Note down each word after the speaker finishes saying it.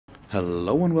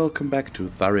Hello and welcome back to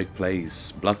Thalric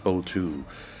Plays Blood Bowl 2.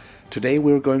 Today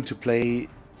we're going to play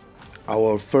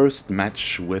our first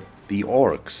match with the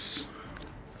Orcs.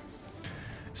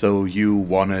 So you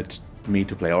wanted me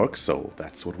to play Orcs, so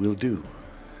that's what we'll do.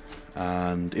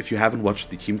 And if you haven't watched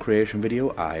the team creation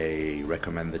video, I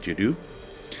recommend that you do.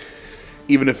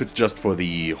 Even if it's just for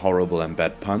the horrible and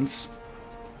bad puns.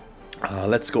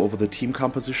 Let's go over the team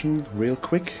composition real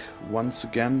quick, once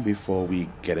again, before we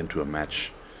get into a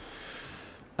match.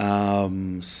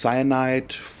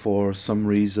 Cyanide, for some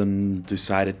reason,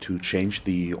 decided to change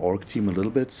the Orc team a little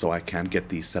bit, so I can't get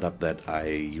the setup that I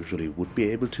usually would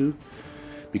be able to,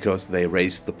 because they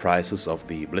raised the prices of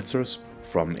the Blitzers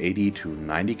from 80 to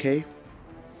 90k.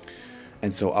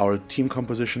 And so our team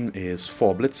composition is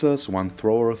 4 Blitzers, 1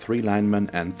 Thrower, 3 Linemen,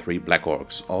 and 3 Black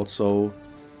Orcs. Also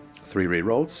 3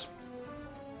 rerolls.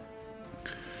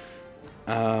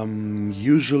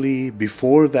 Usually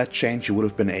before that change you would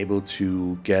have been able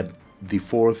to get the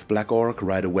 4th Black Orc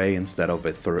right away instead of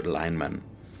a 3rd Lineman.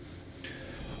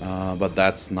 But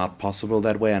that's not possible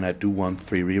that way, and I do want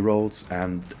 3 rerolls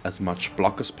and as much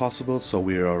block as possible, so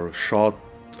we are short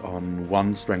on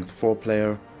 1 Strength 4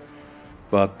 player,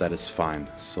 but that is fine.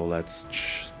 So let's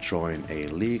join a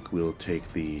league. We'll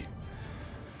take the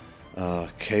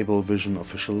Cable Vision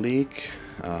Official League,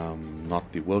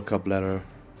 not the World Cup ladder.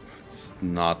 It's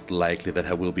not likely that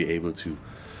I will be able to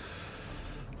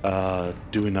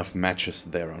do enough matches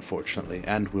there, unfortunately.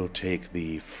 And we'll take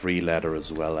the free ladder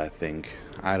as well, I think.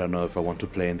 I don't know if I want to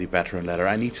play in the veteran ladder.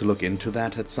 I need to look into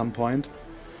that at some point.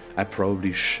 I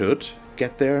probably should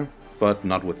get there, but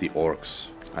not with the Orcs,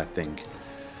 I think.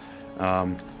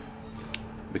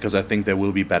 Because I think there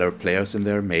will be better players in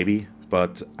there, maybe.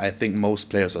 But I think most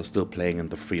players are still playing in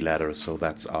the free ladder, so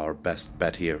that's our best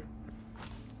bet here.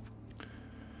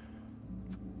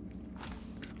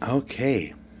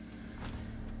 Okay.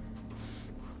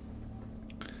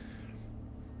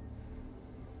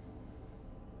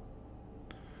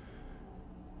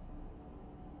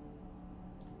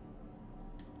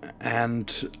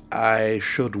 And I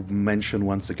should mention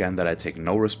once again that I take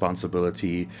no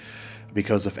responsibility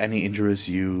because of any injuries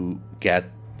you get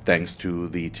thanks to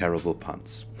the terrible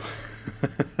puns.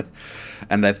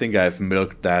 And I think I've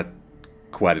milked that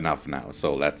quite enough now,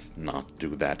 so let's not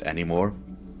do that anymore.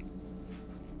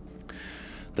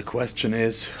 The question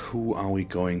is, who are we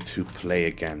going to play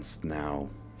against now?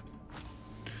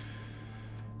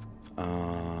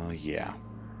 Yeah.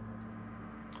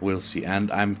 We'll see. And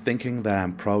I'm thinking that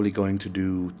I'm probably going to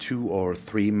do 2 or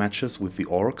 3 matches with the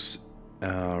Orcs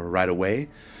right away.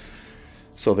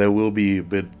 So there will be a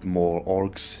bit more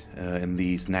Orcs in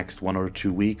these next 1 or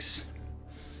 2 weeks.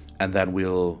 And then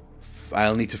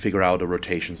I'll need to figure out a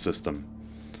rotation system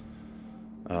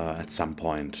at some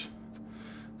point.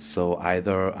 So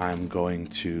either I'm going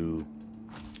to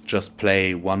just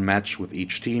play 1 match with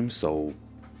each team, so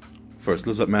first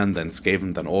Lizardmen, then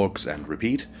Skaven, then Orcs, and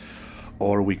repeat.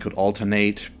 Or we could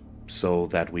alternate so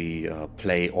that we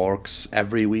play Orcs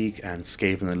every week and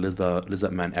Skaven and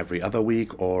Lizardmen every other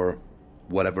week, or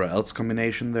whatever else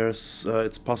combination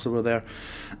it's possible there.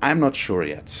 I'm not sure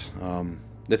yet.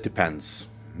 It depends.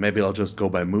 Maybe I'll just go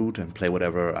by mood and play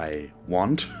whatever I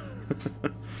want.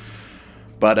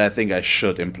 But I think I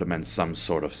should implement some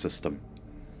sort of system.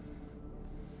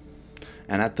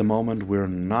 And at the moment we're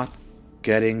not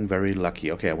getting very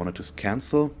lucky. Okay, I wanted to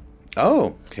cancel.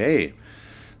 Oh, okay.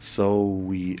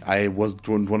 So I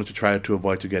wanted to try to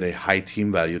avoid to get a high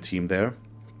team value team there.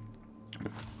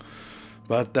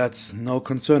 But that's no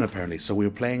concern apparently. So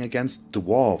we're playing against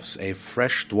Dwarves, a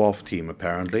fresh Dwarf team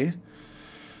apparently.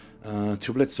 2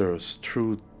 Blitzers,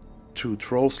 2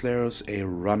 Troll Slayers, a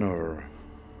Runner.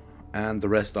 And the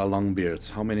rest are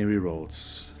Longbeards. How many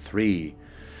rerolls? 3.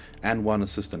 And 1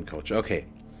 assistant coach. Okay.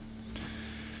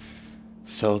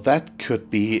 So that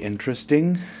could be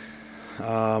interesting.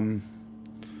 They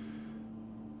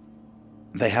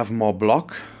have more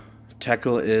block.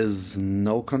 Tackle is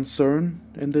no concern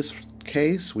in this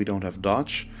case. We don't have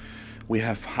dodge. We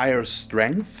have higher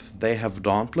strength. They have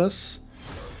dauntless.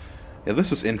 Yeah,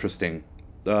 this is interesting.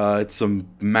 It's a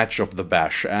match of the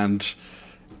bash, and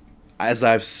as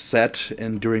I've said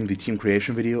during the team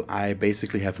creation video, I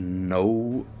basically have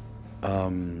no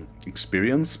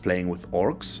experience playing with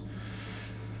Orcs.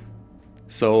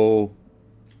 So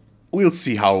we'll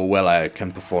see how well I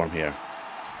can perform here.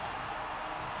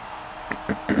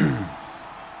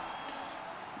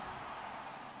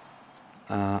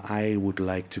 I would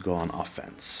like to go on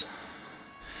offense.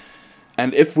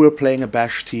 And if we're playing a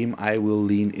bash team, I will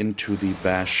lean into the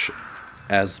bash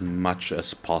as much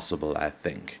as possible, I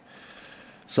think.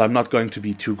 So I'm not going to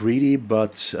be too greedy,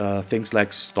 but things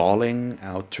like stalling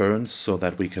our turns so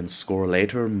that we can score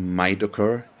later might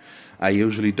occur. I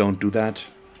usually don't do that,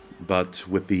 but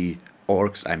with the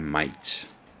orcs I might.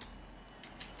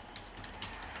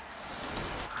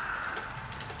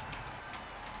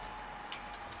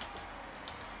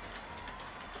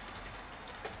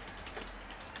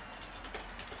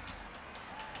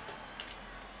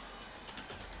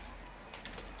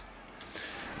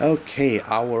 Okay,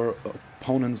 our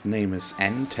opponent's name is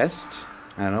N-Test,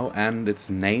 I know, and it's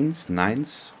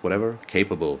Nines, whatever,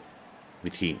 capable, the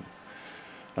team.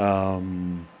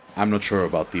 I'm not sure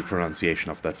about the pronunciation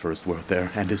of that first word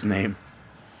there and his name.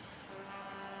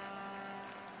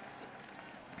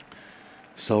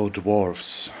 So,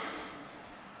 Dwarves.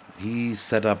 He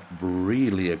set up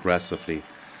really aggressively.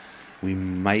 We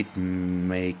might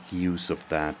make use of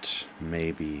that,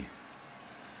 maybe.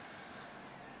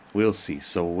 We'll see.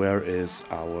 So where is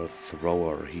our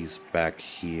thrower? He's back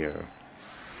here.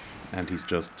 And he's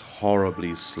just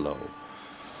horribly slow.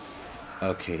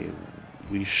 Okay,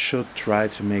 we should try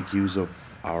to make use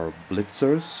of our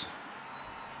blitzers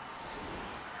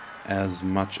as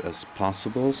much as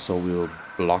possible, so we'll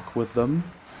block with them.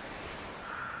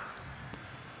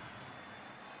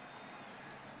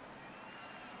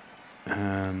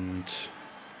 And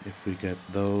if we get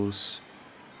those...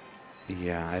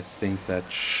 yeah, I think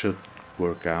that should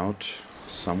work out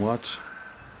somewhat.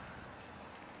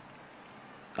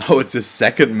 Oh, it's his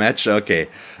second match? Okay,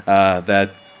 that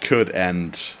could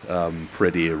end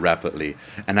pretty rapidly.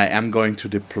 And I am going to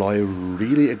deploy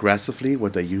really aggressively,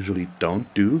 what I usually don't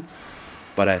do.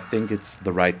 But I think it's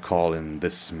the right call in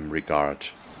this regard.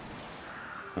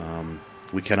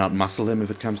 We cannot muscle him if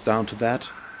it comes down to that.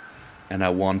 And I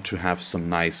want to have some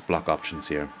nice block options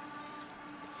here.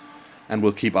 And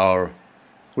we'll keep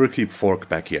Fork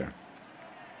back here.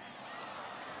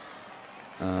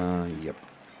 Yep.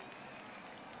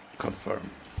 Confirm.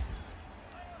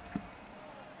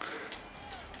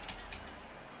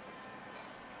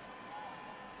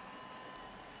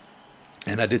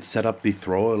 And I did set up the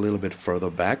throw a little bit further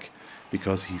back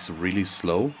because he's really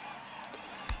slow.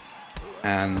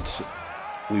 And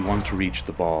we want to reach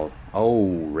the ball.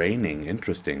 Oh, raining.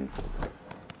 Interesting.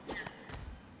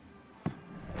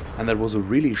 And that was a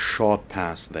really short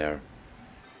pass there.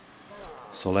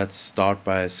 So let's start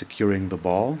by securing the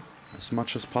ball as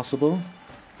much as possible.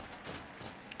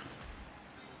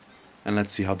 And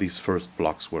let's see how these first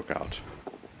blocks work out.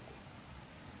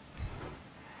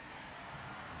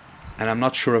 And I'm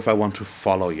not sure if I want to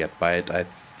follow yet, but I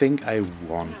think I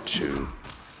want to.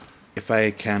 If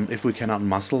we cannot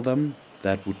muscle them,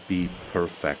 that would be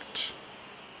perfect.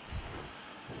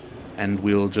 And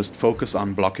we'll just focus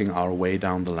on blocking our way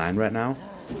down the line right now.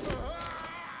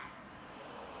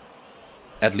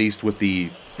 At least with the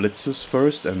blitzes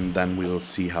first, and then we'll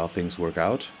see how things work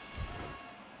out.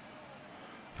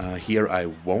 Here I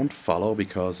won't follow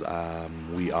because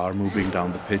we are moving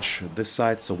down the pitch this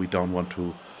side, so we don't want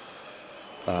to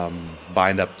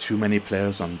bind up too many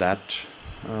players on that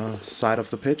side of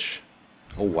the pitch.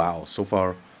 Oh wow, so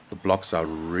far the blocks are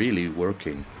really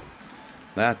working.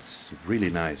 That's really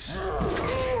nice.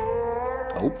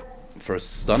 Oh,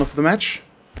 first stun of the match.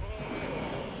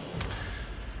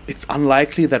 It's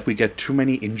unlikely that we get too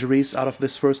many injuries out of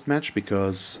this first match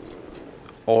because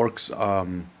Orcs,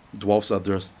 Dwarves are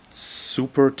just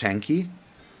super tanky.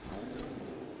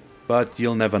 But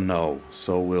you'll never know,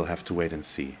 so we'll have to wait and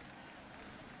see.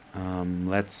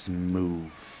 Let's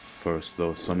move first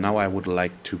though. So now I would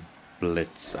like to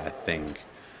blitz, I think.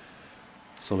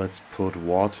 So let's put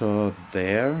water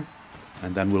there,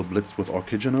 and then we'll blitz with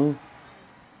Orciginal.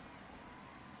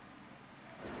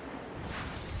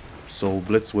 So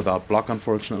blitz without block,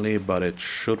 unfortunately, but it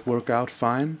should work out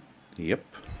fine. Yep,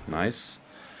 nice.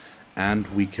 And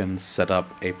we can set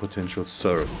up a potential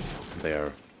surf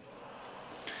there.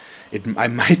 I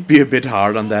might be a bit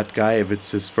hard on that guy if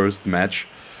it's his first match,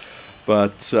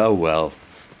 but oh well.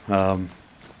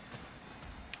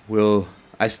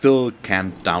 I still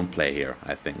can't downplay here,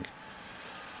 I think.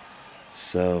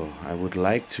 So I would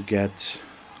like to get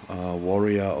a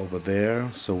warrior over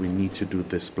there, so we need to do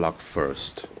this block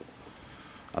first.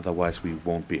 Otherwise we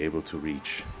won't be able to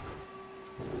reach.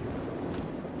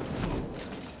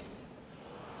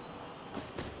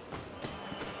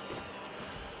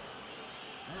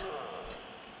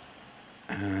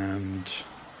 And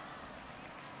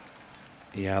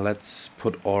yeah, let's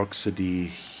put Orcsity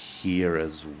here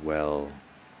as well.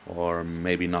 Or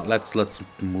maybe not. Let's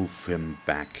move him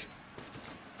back.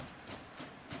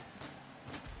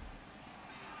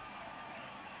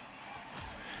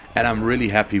 And I'm really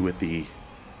happy with the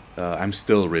I'm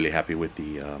still really happy with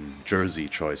the jersey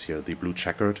choice here, the blue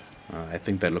checkered. I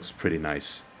think that looks pretty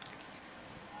nice.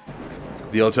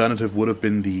 The alternative would have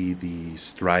been the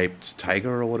striped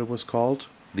tiger, or what it was called.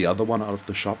 The other one out of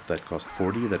the shop that cost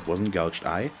 40, that wasn't gouged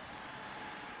eye.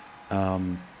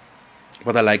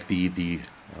 But I like the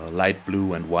light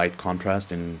blue and white contrast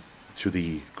to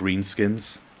the green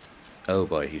skins. Oh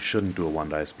boy, he shouldn't do a one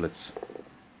dice blitz.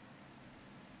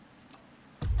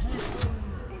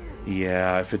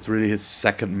 Yeah, if it's really his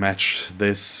second match,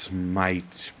 this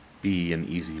might be an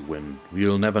easy win.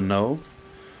 We'll never know.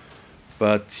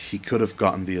 But he could have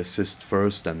gotten the assist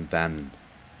first and then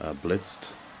blitzed.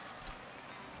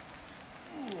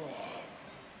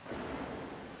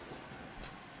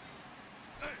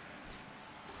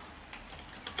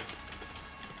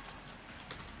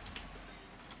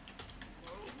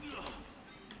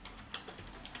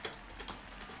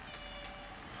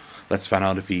 Let's find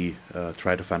out if he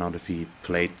try to find out if he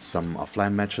played some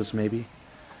offline matches, maybe.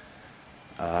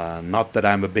 Not that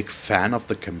I'm a big fan of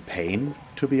the campaign,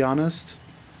 to be honest,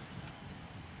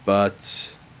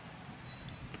 but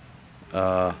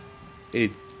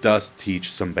it does teach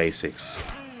some basics,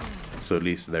 so at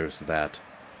least there's that.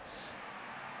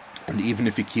 And even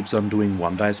if he keeps on doing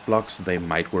one dice blocks, they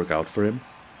might work out for him,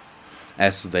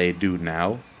 as they do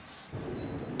now.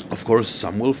 Of course,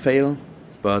 some will fail,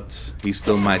 but he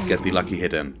still might get the lucky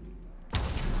hit in,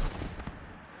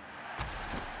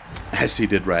 as he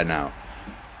did right now.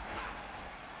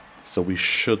 So we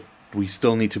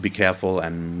still need to be careful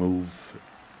and move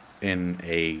in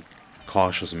a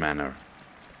cautious manner.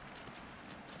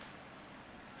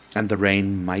 And the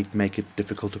rain might make it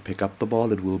difficult to pick up the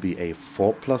ball. It will be a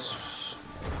 4+5?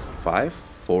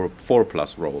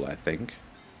 4+ roll, I think.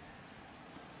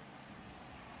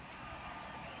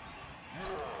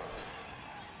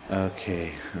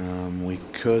 Okay, we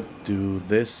could do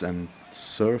this and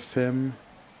surf him.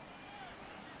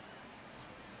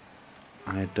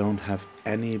 I don't have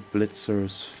any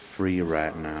blitzers free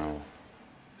right now.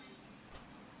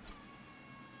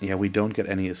 Yeah, we don't get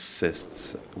any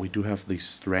assists. We do have the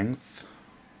strength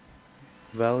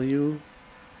value,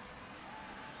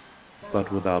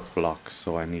 but without blocks,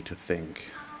 so I need to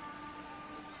think.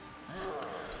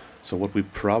 So what we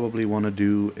probably want to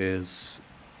do is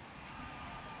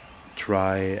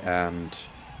try and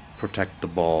protect the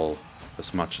ball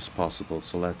as much as possible.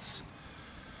 So let's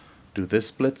do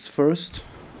this blitz first.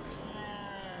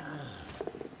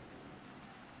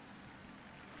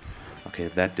 Okay,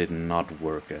 that did not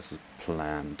work as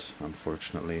planned,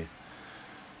 unfortunately.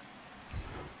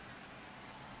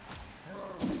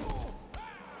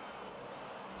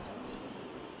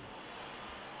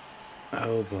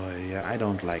 Oh boy, yeah, I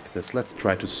don't like this. Let's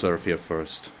try to serve here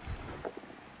first.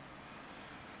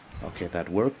 Okay, that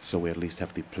worked, so we at least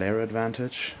have the player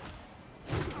advantage.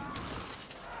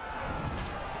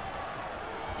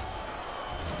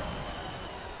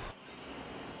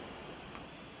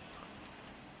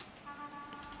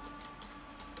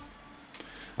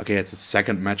 Okay, it's a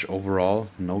second match overall,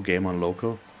 no game on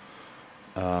local.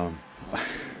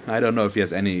 I don't know if he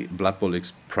has any Blood Bowl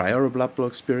prior Blood Bowl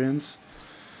experience.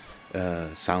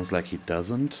 Sounds like he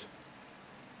doesn't,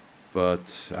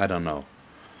 but I don't know.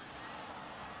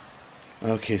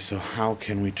 Okay, so how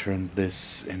can we turn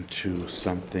this into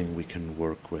something we can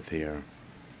work with here?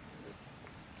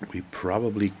 We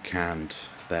probably can't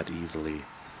that easily.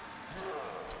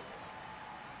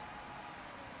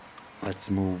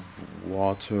 Let's move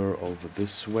water over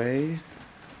this way.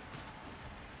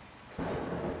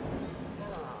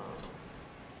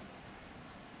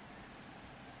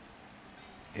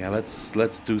 Yeah,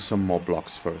 let's do some more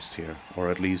blocks first here, or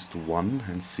at least one,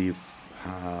 and see if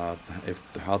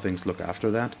how things look after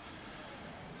that.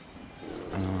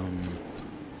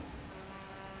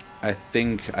 I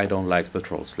think I don't like the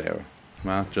Troll Slayer.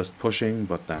 Well, just pushing,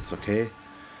 but that's okay.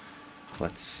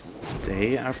 Let's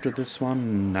stay after this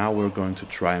one. Now we're going to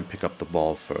try and pick up the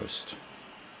ball first.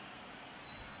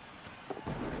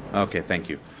 Okay, thank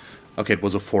you. Okay, it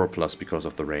was a 4+ because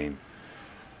of the rain.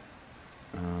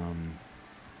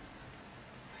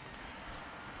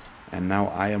 And now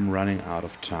I am running out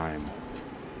of time.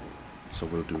 So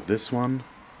we'll do this one.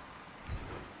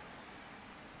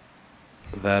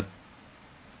 That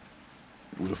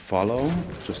will follow,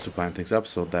 just to bind things up,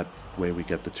 so that way we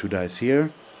get the 2 dice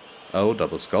here. Oh,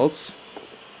 double skulls.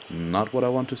 Not what I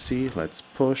want to see. Let's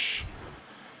push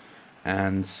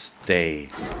and stay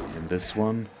in this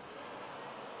one.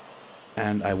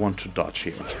 And I want to dodge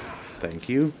here. Thank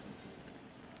you.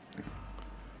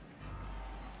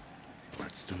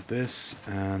 Let's do this,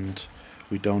 and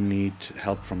we don't need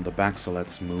help from the back, so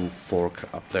let's move Fork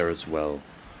up there as well.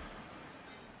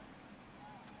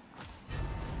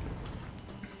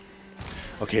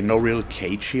 Okay, no real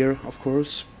cage here, of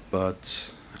course,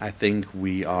 but I think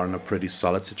we are in a pretty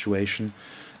solid situation.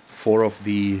 4 of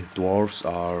the dwarves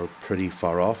are pretty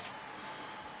far off.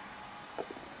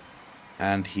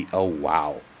 And he... oh,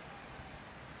 wow.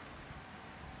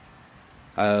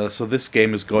 So this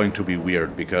game is going to be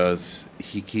weird, because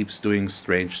he keeps doing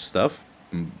strange stuff.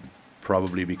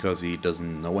 Probably because he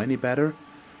doesn't know any better.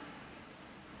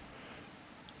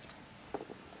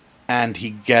 And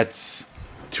he gets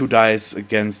 2 dice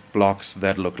against blocks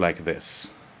that look like this.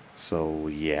 So,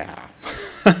 yeah.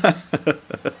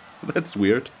 That's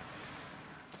weird.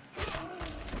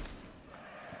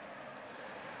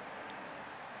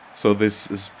 So this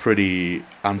is pretty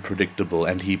unpredictable,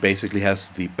 and he basically has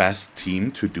the best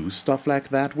team to do stuff like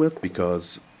that with,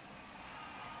 because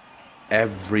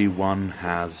everyone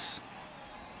has...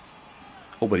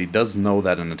 oh, but he does know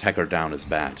that an attacker down is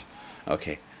bad.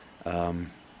 Okay.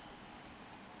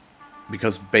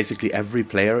 Because basically every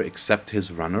player except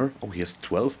his runner... oh, he has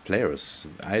 12 players.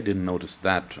 I didn't notice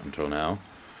that until now.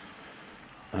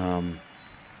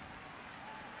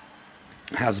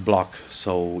 Has block,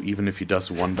 so even if he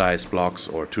does 1 dice blocks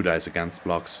or 2 dice against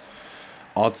blocks,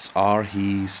 odds are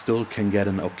he still can get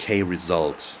an okay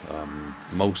result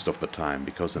most of the time,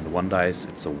 because in the 1 dice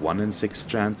it's a 1 in 6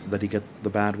 chance that he gets the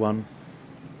bad one.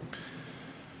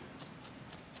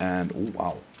 And oh,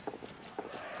 wow.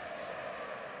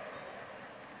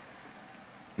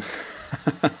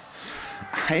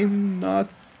 I'm not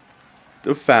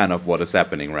a fan of what is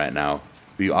happening right now.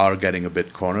 We are getting a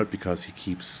bit cornered because he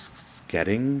keeps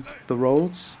getting the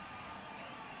rolls.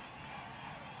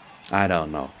 I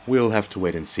don't know. We'll have to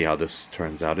wait and see how this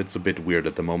turns out. It's a bit weird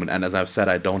at the moment, and as I've said,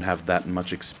 I don't have that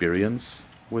much experience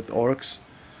with Orcs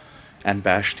and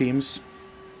Bash teams,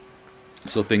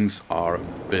 so things are a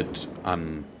bit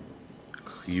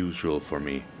unusual for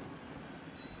me.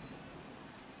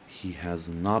 He has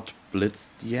not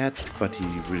blitzed yet, but he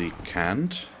really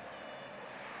can't.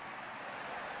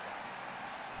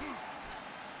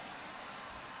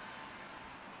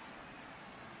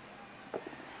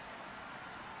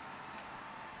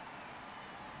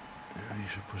 He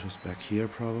should push us back here,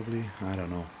 probably. I don't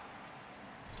know.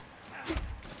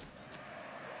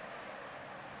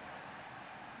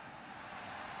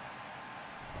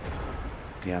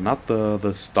 Yeah, not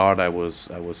the start I was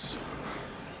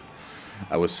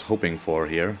hoping for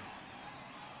here.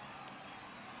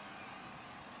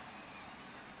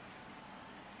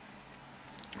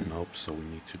 Nope, so we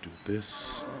need to do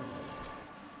this.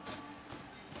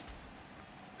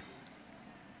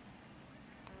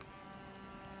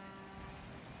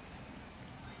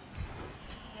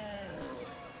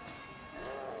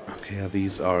 Okay, yeah,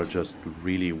 these are just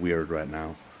really weird right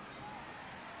now.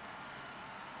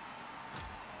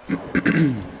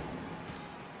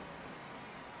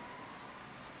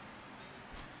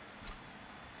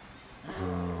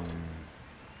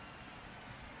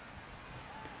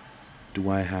 Do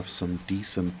I have some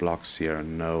decent blocks here?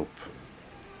 Nope.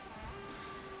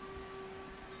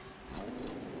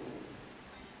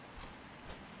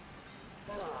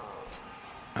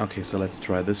 Okay, so let's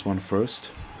try this one first.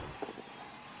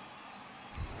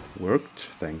 Worked,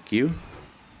 thank you.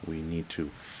 We need to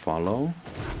follow.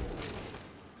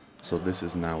 So this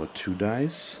is now a 2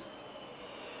 dice.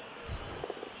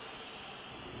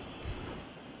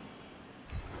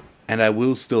 And I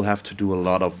will still have to do a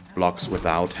lot of blocks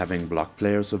without having block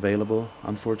players available,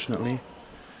 unfortunately.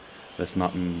 There's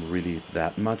not really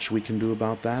that much we can do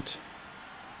about that.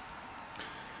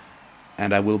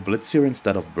 And I will blitz here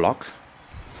instead of block.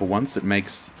 For once it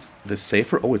makes this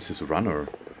safer. Oh, it's his runner.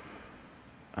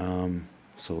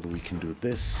 So we can do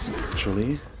this,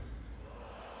 actually.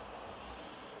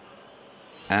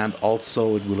 And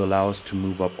also it will allow us to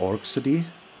move up Orcs,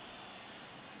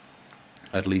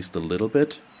 at least a little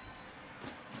bit.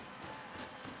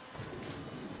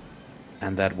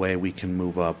 And that way we can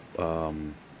move up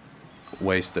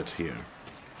Wasted here.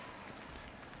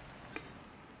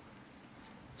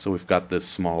 So we've got this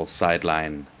small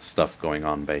sideline stuff going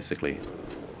on, basically.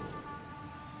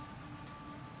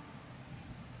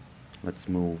 Let's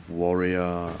move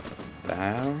Warrior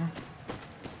there.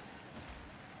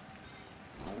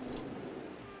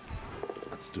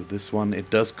 Let's do this one.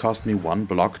 It does cost me 1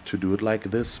 block to do it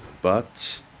like this,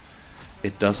 but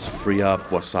it does free up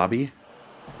Wasabi.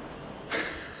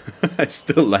 I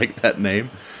still like that name.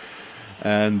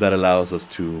 And that allows us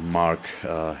to mark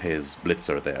his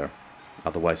blitzer there.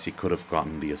 Otherwise he could have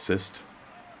gotten the assist.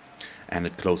 And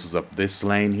it closes up this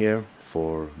lane here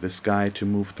for this guy to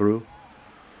move through.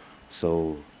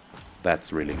 So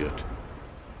that's really good.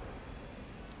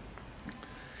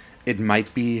 It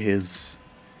might be his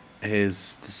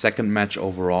second match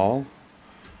overall.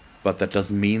 but that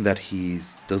doesn't mean that he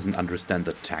doesn't understand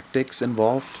the tactics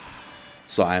involved.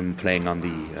 So I'm playing on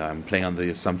the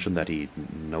assumption that he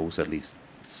knows at least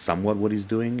somewhat what he's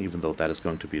doing, even though that is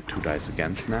going to be a 2 dice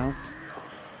against now.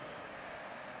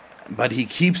 But he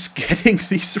keeps getting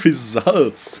these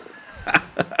results.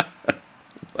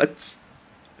 What?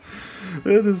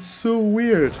 That is so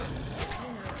weird.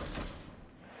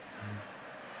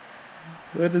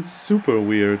 That is super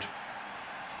weird.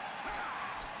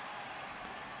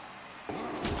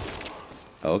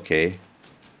 Okay.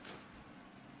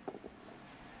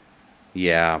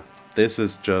 Yeah, this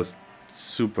is just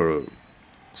super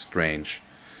strange.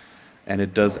 And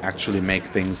it does actually make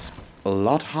things a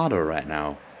lot harder right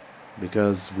now.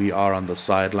 Because we are on the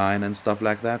sideline and stuff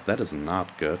like that. That is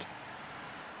not good.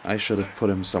 I should have put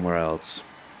him somewhere else.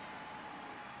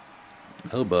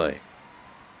 Oh boy.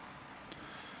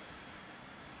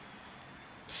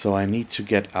 So I need to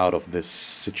get out of this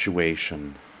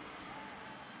situation.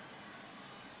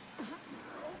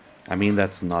 I mean,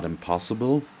 that's not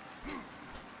impossible.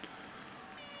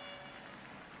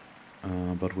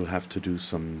 But we'll have to do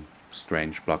some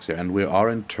strange blocks here. And we are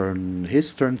in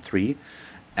his turn 3.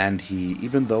 And he,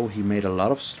 even though he made a lot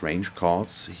of strange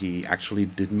calls, he actually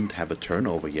didn't have a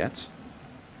turnover yet.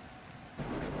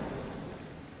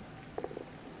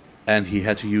 And he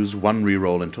had to use 1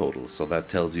 reroll in total, so that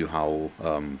tells you how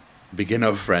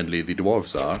beginner-friendly the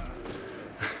dwarves are.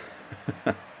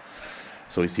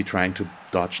 So is he trying to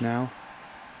dodge now?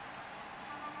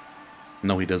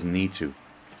 No, he doesn't need to.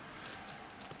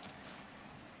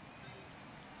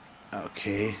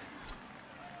 Okay.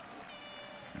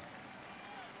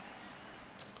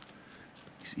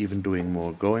 He's even doing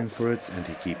more going for it, and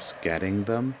he keeps getting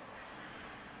them.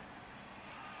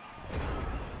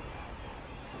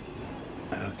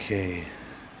 Okay.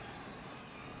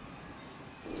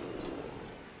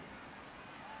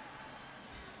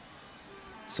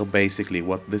 So basically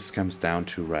what this comes down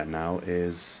to right now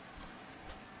is...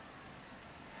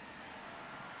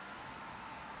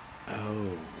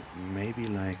 Oh, maybe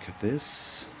like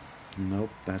this? Nope,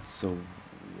 that's a...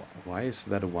 Why is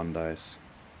that a 1 dice?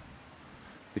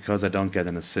 Because I don't get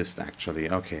an assist, actually.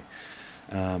 Okay.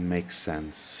 Makes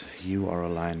sense. You are a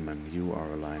lineman, you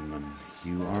are a lineman,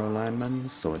 you are a lineman,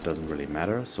 so it doesn't really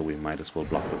matter, so we might as well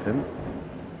block with him.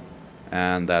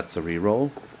 And that's a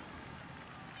reroll.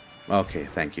 Okay,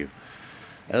 thank you.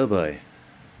 Oh boy.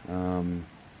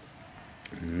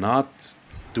 Not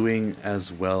doing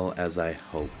as well as I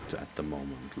hoped at the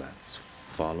moment. Let's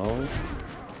follow.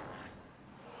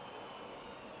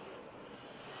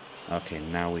 Okay,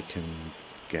 now we can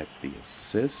get the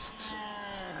assist.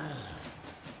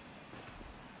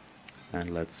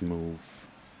 And let's move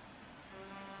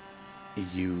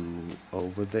you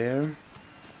over there.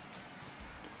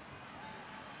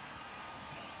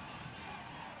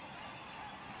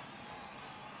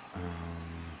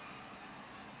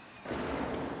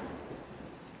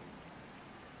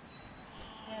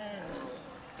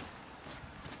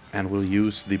 And we'll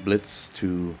use the blitz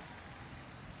to,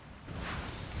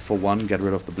 for one, get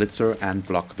rid of the blitzer and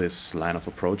block this line of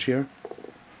approach here.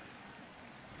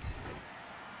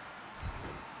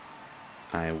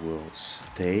 I will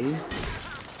stay.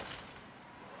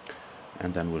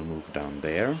 And then we'll move down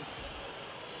there.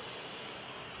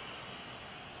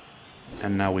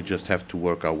 And now we just have to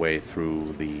work our way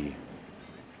through the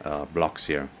blocks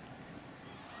here.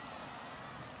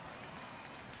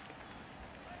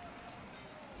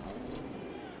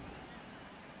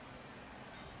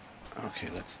 Okay,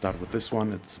 let's start with this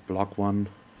one. It's block 1.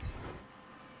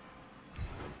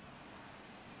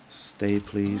 Stay,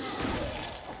 please.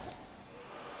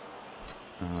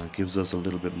 Gives us a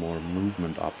little bit more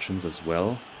movement options as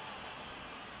well.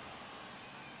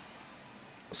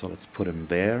 So let's put him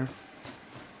there.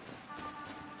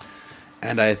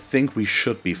 And I think we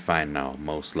should be fine now,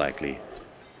 most likely.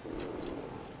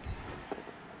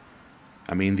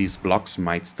 I mean, these blocks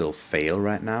might still fail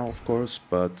right now, of course,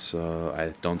 but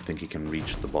I don't think he can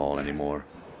reach the ball anymore.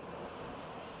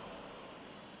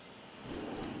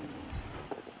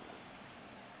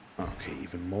 Okay,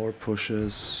 even more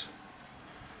pushes.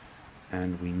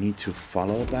 And we need to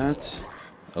follow that.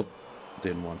 Oh,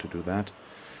 didn't want to do that.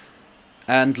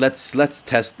 And let's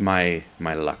test my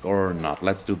luck, or not.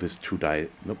 Let's do this 2 dice.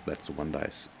 Nope, that's 1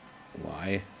 dice.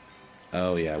 Why?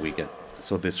 Oh yeah, we get...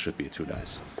 So this should be a 2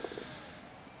 dice.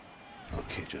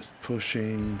 Okay, just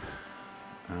pushing.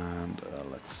 And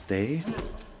let's stay.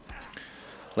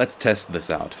 Let's test this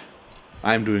out.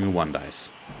 I'm doing a 1 dice.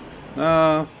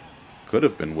 Could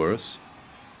have been worse.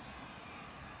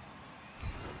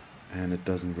 And it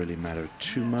doesn't really matter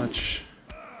too much.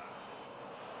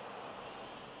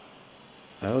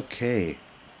 Okay.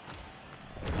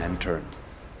 And turn.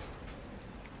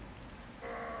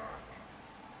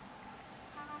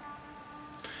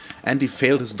 And he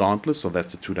failed his Dauntless, so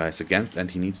that's a 2 dice against, and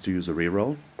he needs to use a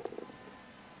reroll.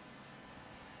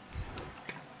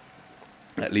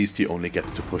 At least he only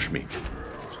gets to push me.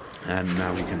 And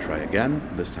now we can try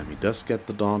again. This time he does get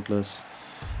the Dauntless.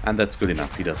 And that's good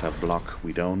enough. He does have block.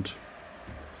 We don't.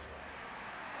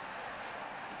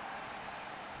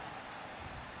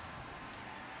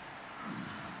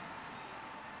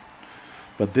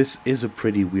 But this is a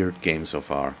pretty weird game so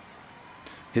far.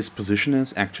 His position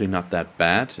is actually not that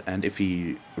bad, and if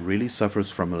he really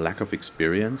suffers from a lack of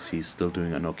experience, he's still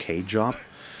doing an okay job.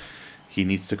 He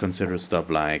needs to consider stuff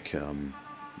like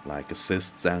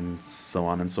assists and so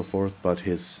on and so forth, but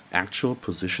his actual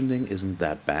positioning isn't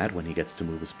that bad when he gets to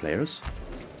move his players.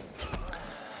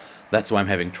 That's why I'm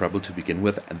having trouble to begin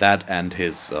with. That and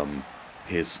his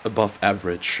above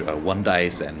average 1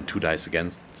 dice and 2 dice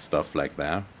against stuff like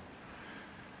that.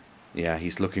 Yeah,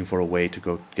 he's looking for a way to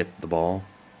go get the ball,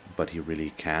 but he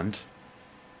really can't.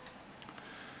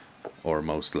 Or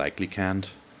most likely can't.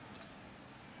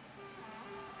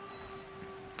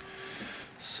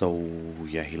 So,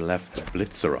 yeah, he left the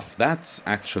Blitzer off. That's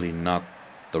actually not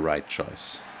the right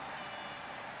choice.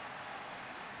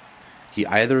 He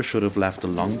either should have left the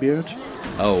Longbeard.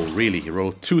 Oh, really? He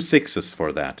rolled 2 6s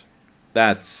for that.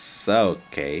 That's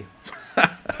okay.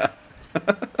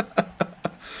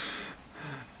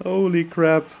 Holy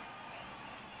crap.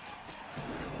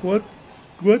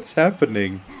 What's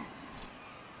happening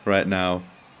right now?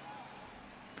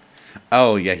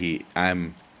 Oh, yeah,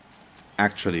 I'm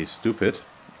actually stupid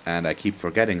and I keep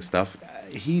forgetting stuff.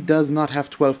 He does not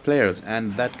have 12 players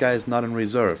and that guy is not in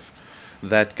reserve.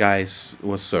 That guy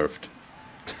was served.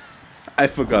 I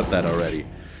forgot that already.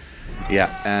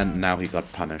 Yeah, and now he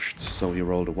got punished. So he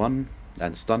rolled a 1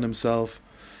 and stunned himself.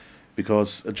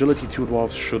 Because agility 2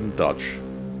 dwarves shouldn't dodge.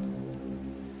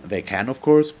 They can, of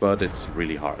course, but it's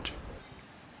really hard.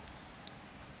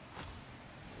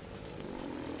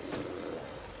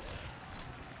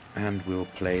 And we'll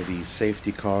play the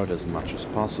safety card as much as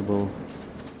possible.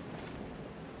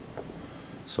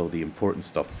 So the important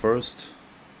stuff first.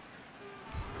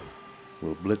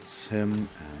 We'll blitz him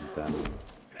and then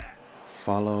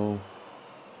follow.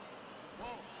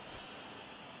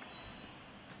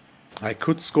 I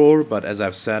could score, but as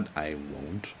I've said, I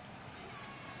won't.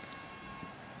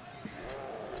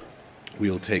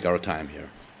 We'll take our time here.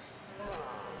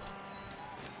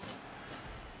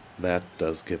 That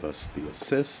does give us the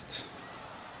assist.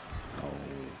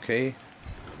 Okay.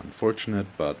 Unfortunate,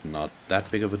 but not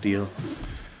that big of a deal.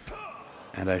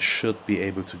 And I should be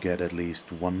able to get at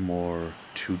least 1 more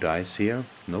 2 dice here.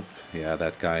 Nope. Yeah,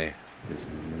 that guy is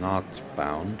not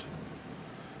bound.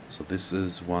 So this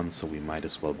is 1, so we might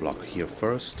as well block here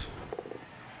first.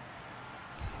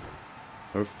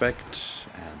 Perfect.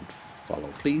 And follow,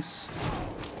 please.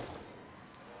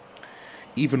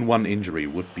 Even 1 injury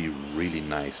would be really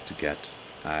nice to get.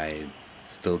 I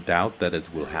still doubt that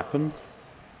it will happen.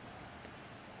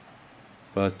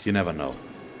 But you never know.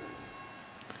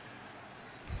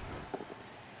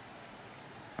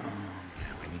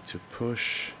 We need to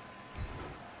push.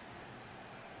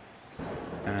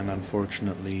 And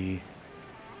unfortunately,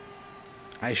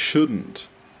 I shouldn't.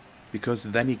 Because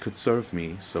then he could serve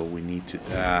me, so we need to...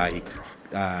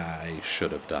 I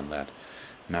should have done that.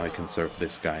 Now I can serve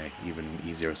this guy even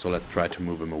easier. So let's try to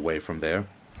move him away from there.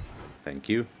 Thank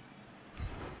you.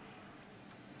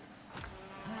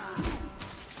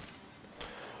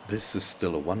 This is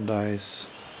still a 1 dice.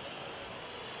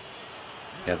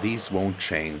 Yeah, these won't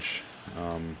change.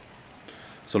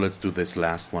 So let's do this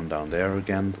last one down there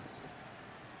again.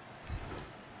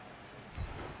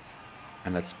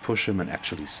 And let's push him and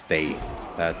actually stay.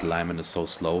 That Lyman is so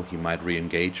slow, he might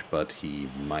re-engage, but he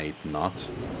might not.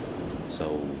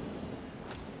 So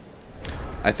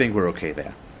I think we're okay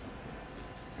there.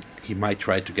 He might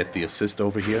try to get the assist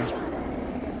over here.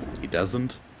 He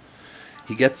doesn't.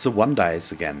 He gets a 1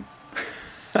 dice again.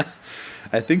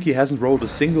 I think he hasn't rolled a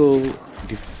single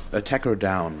attacker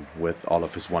down with all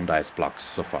of his 1 dice blocks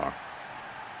so far.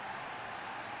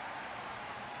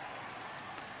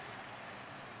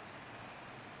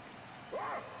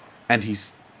 And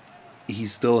he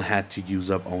still had to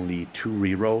use up only 2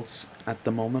 rerolls at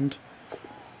the moment.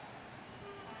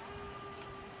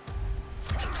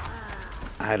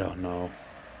 I don't know.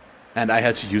 And I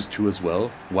had to use 2 as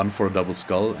well. 1 for a double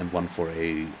skull and 1 for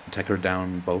a attacker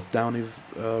down, both down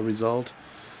result.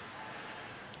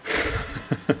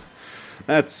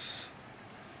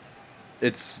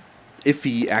 If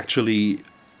he actually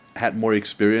had more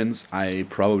experience, I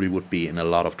probably would be in a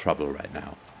lot of trouble right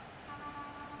now.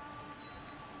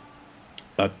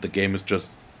 But the game is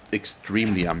just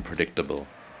extremely unpredictable,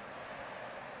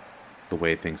 the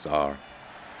way things are.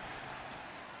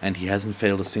 And he hasn't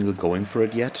failed a single going for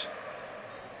it yet.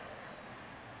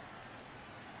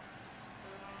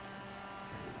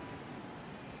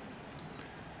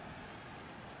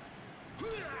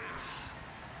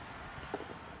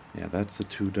 Yeah, that's a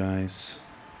 2 dice.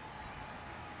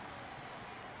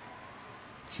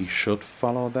 He should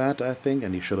follow that, I think,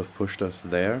 and he should have pushed us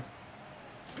there.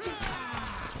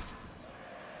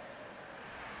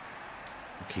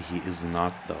 Okay, he is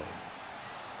not, though.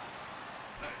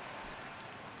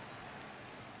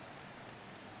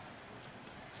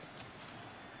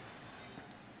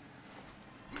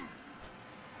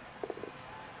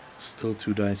 Still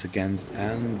 2 dice against,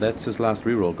 and that's his last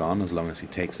reroll gone, as long as he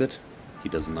takes it. He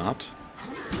does not.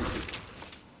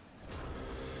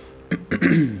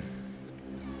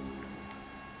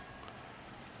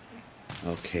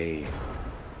 Okay.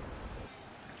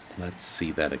 Let's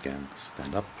see that again.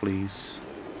 Stand up, please.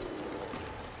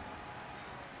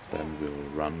 Then we'll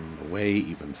run away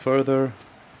even further.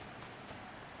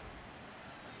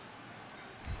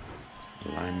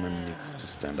 The lineman needs to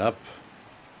stand up.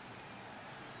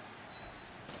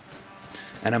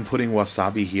 And I'm putting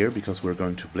Wasabi here because we're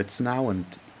going to blitz now, and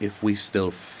if we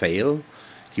still fail,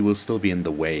 he will still be in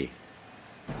the way.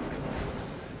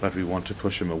 But we want to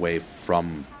push him away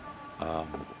from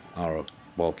our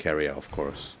ball carrier, of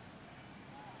course.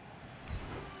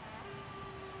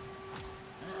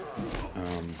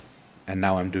 And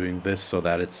now I'm doing this so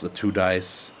that it's a 2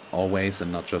 dice always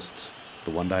and not just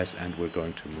the 1 dice, and we're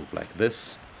going to move like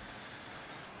this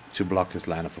to block his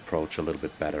line of approach a little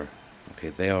bit better.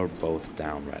 Okay, they are both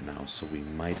down right now, so we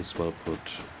might as well put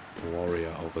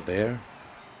Warrior over there.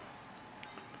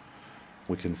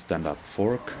 We can stand up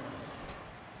Fork.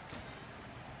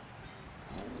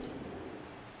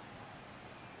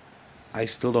 I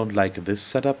still don't like this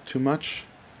setup too much.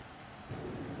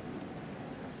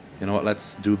 You know what,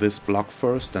 let's do this block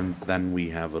first, and then we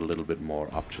have a little bit more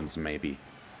options, maybe.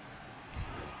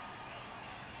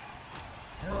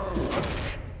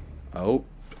 Oh.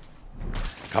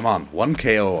 Come on, 1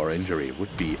 KO or injury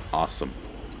would be awesome.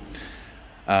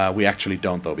 We actually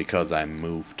don't, though, because I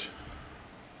moved.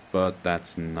 But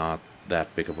that's not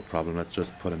that big of a problem. Let's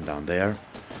just put him down there.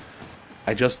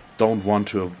 I just don't want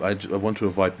to... I want to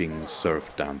avoid being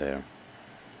served down there.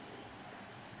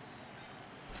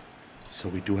 So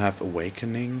we do have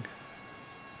Awakening.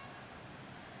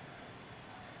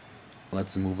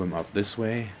 Let's move him up this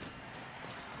way.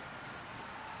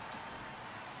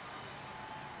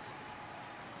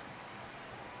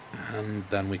 And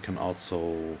then we can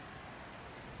also...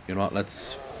 You know what,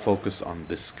 let's focus on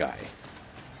this guy.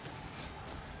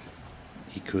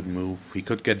 He could move. He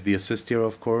could get the assist here,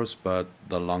 of course, but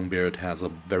the Longbeard has a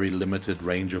very limited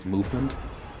range of movement.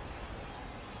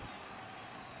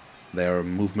 Their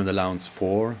movement allowance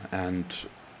 4, and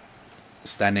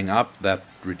standing up, that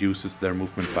reduces their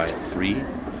movement by 3.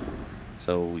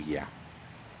 So, yeah.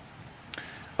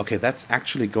 Okay, that's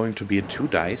actually going to be a 2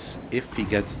 dice if he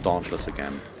gets Dauntless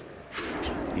again.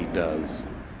 He does.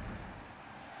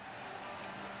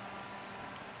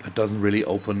 It doesn't really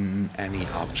open any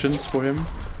options for him,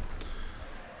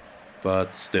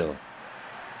 but still.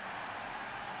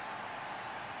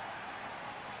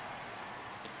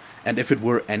 And if it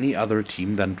were any other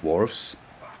team than Dwarves,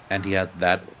 and he had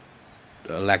that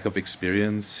lack of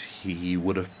experience, he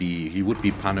would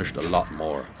be punished a lot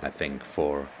more, I think,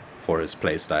 for his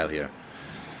playstyle here.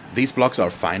 These blocks are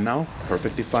fine now,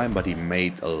 perfectly fine, but he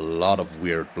made a lot of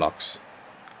weird blocks.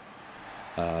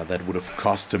 That would have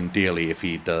cost him dearly if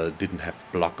he didn't have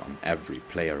block on every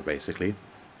player, basically.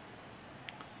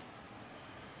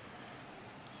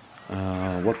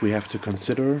 What we have to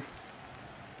consider...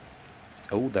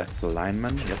 Oh, that's a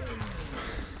lineman, yep.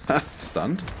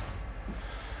 Stunned.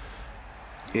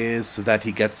 Is that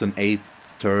he gets an 8th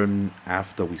turn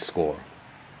after we score.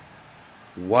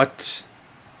 What?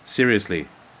 Seriously?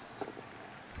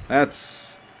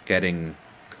 That's getting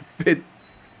a bit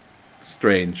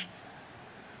strange.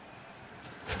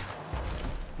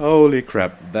 Holy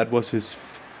crap, that was his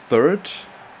 3rd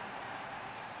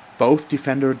both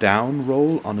defender down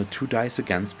roll on a 2 dice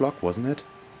against block, wasn't it?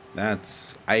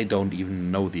 That's... I don't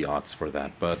even know the odds for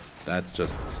that, but that's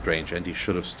just strange, and he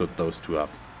should have stood those 2 up.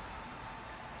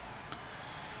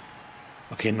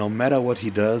 Okay, no matter what he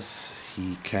does,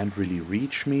 he can't really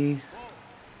reach me.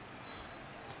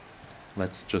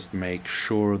 Let's just make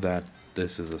sure that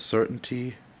this is a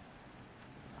certainty.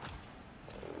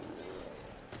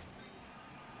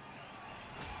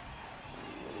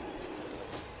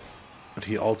 But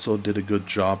he also did a good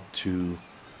job to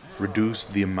reduce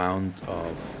the amount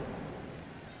of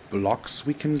blocks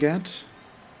we can get.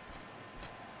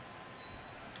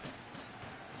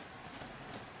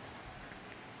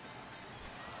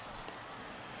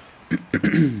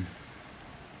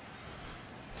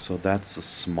 So that's a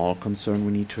small concern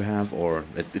we need to have, or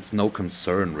it's no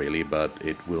concern really, but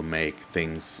it will make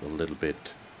things a little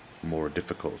bit more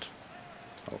difficult.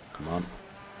 Oh, come on.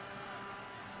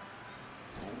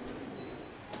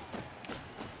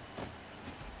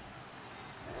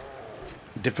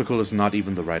 Difficult is not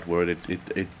even the right word.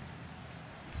 It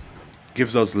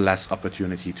gives us less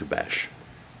opportunity to bash.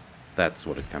 That's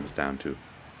what it comes down to.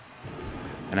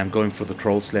 And I'm going for the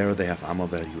Troll Slayer. They have armor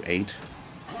value 8.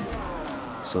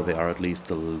 So they are at least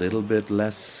a little bit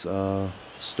less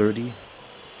sturdy.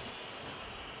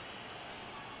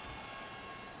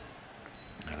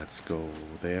 Let's go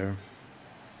there.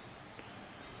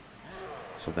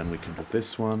 So then we can do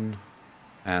this one.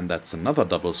 And that's another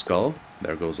double skull.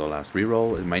 There goes our last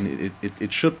reroll.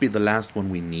 It should be the last one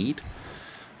we need.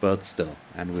 But still.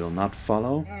 And we'll not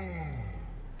follow.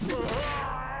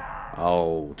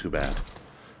 Oh, too bad.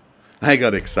 I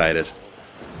got excited.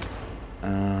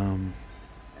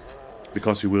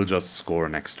 Because we will just score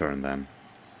next turn then.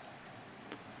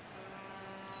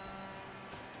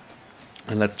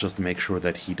 And let's just make sure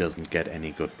that he doesn't get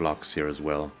any good blocks here as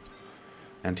well.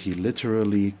 And he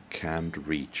literally can't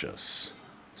reach us.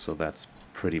 So that's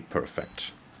pretty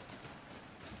perfect.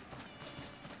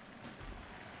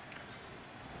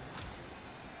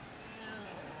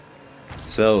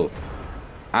 So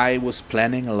I was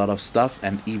planning a lot of stuff,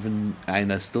 and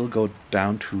I still go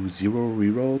down to 0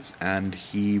 rerolls, and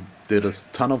he did a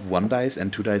ton of 1 dice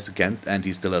and 2 dice against, and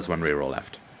he still has 1 reroll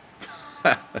left.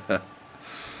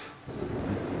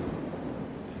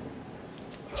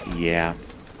 Yeah,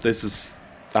 this is,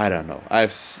 I don't know. I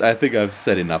think I've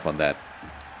said enough on that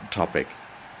topic.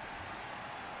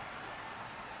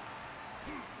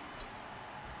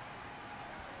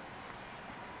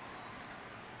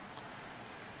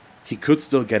 He could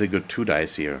still get a good 2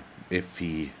 dice here if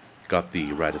he got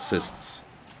the right assists.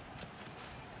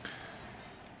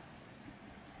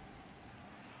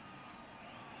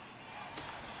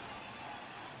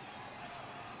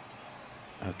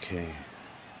 Okay.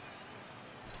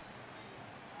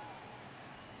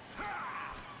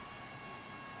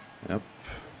 Yep.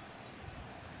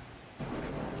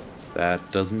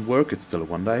 That doesn't work. It's still a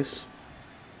 1 dice.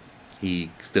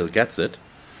 He still gets it.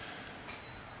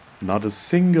 Not a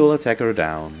single attacker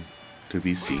down to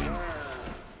be seen.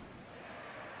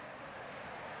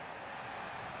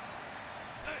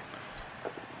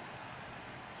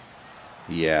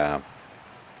 Yeah.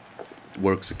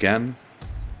 Works again.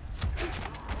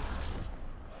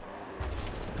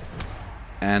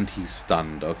 And he's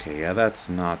stunned. Okay, yeah, that's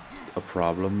not a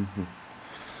problem.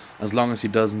 As long as he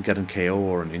doesn't get an KO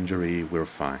or an injury, we're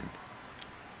fine.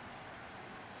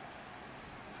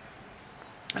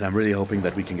 And I'm really hoping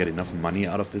that we can get enough money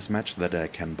out of this match that I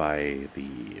can buy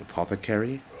the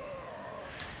Apothecary.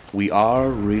 We are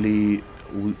really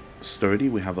sturdy.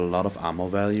 We have a lot of ammo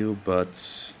value,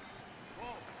 but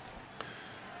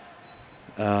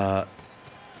that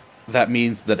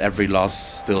means that every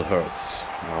loss still hurts.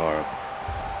 Or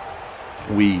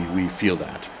we feel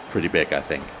that pretty big, I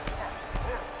think.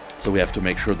 So we have to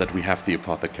make sure that we have the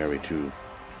Apothecary to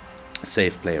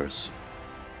save players.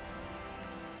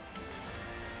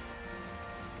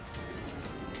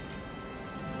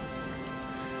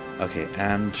 Okay,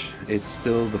 and it's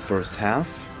still the first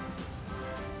half.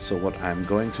 So what I'm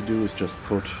going to do is just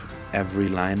put every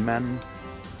lineman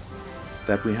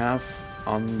that we have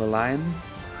on the line.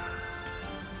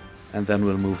 And then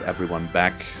we'll move everyone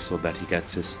back so that he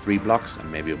gets his 3 blocks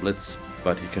and maybe a blitz,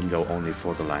 but he can go only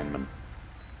for the lineman.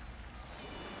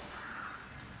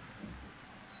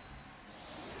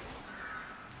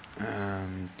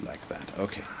 And like that,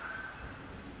 okay.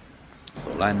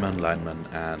 So lineman, lineman,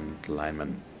 and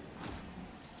lineman.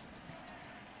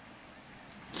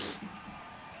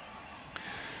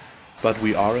 But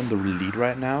we are in the lead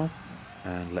right now.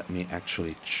 And let me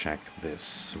actually check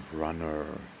this. Runner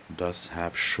does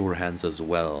have sure hands as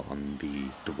well on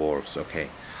the Dwarves. Okay,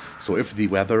 so if the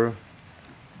weather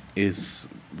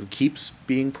keeps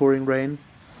being pouring rain,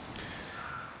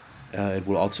 it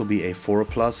will also be a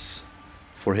 4+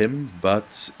 for him,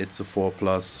 but it's a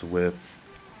 4+ with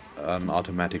an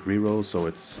automatic reroll, so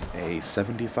it's a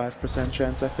 75%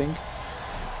 chance, I think.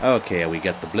 Okay, we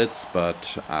get the blitz,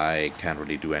 but I can't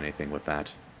really do anything with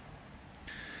that.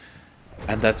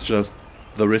 And that's just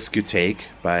the risk you take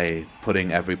by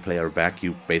putting every player back.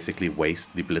 You basically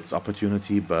waste the blitz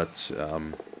opportunity, but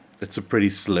it's a pretty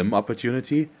slim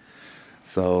opportunity.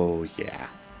 So, yeah.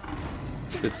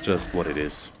 It's just what it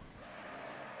is.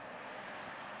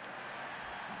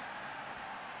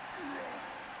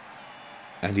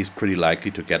 And he's pretty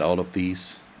likely to get all of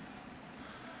these.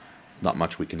 Not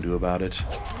much we can do about it.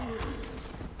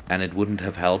 And it wouldn't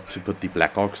have helped to put the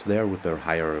Black Orcs there with their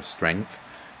higher strength,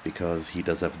 because he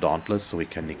does have Dauntless, so we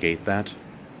can negate that.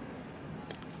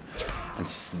 And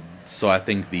so I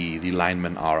think the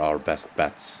linemen are our best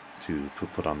bets to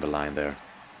put on the line there.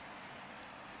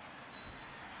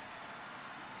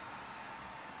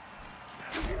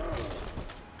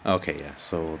 Okay, yeah,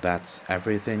 so that's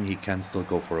everything. He can still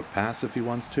go for a pass if he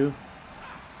wants to.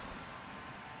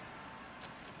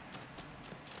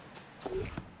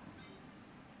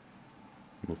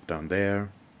 Move down there.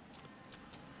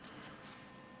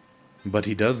 But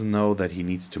he does know that he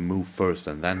needs to move first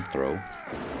and then throw.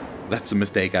 That's a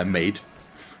mistake I made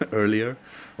earlier.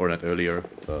 Or not earlier,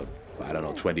 I don't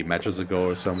know, 20 matches ago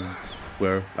or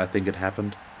somewhere I think it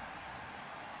happened.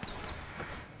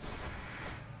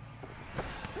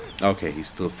 Okay, he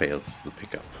still fails the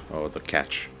pickup, or the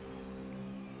catch.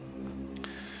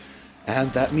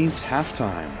 And that means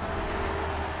halftime.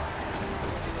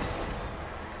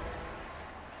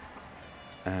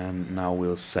 And now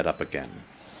we'll set up again.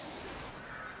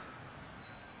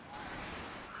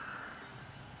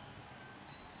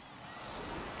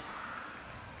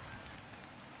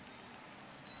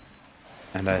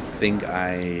 And I think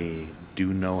I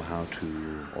do know how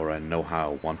to, or I know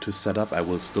how I want to set up. I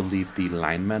will still leave the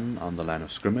linemen on the line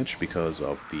of scrimmage because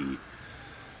of the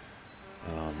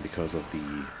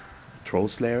troll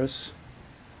slayers.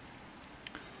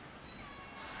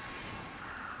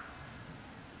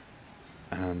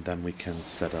 And then we can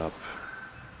set up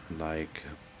like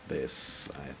this,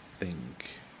 I think.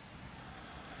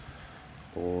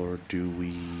 Or do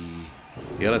we?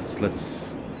 Yeah,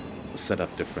 let's set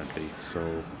up differently.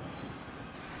 So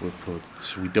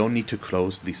we don't need to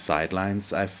close the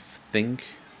sidelines, I think,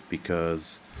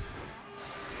 because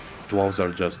dwarves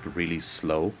are just really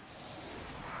slow.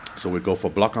 So we go for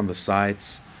block on the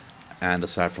sides, and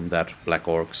aside from that, black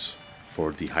orcs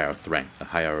for the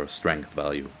higher strength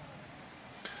value.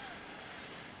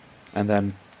 And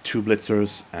then 2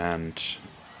 blitzers and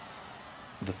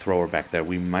the thrower back there.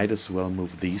 We might as well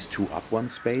move these 2 up 1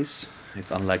 space. It's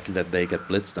unlikely that they get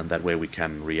blitzed, and that way we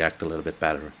can react a little bit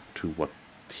better to what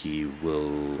he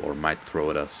will or might throw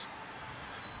at us.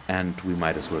 And we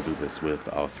might as well do this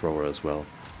with our thrower as well.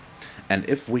 And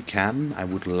if we can, I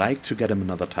would like to get him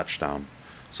another touchdown,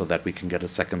 so that we can get a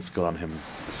second skill on him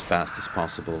as fast as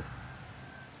possible.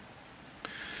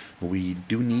 We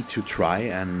do need to try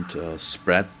and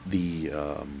spread the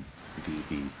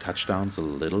touchdowns a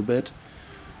little bit.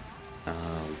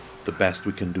 The best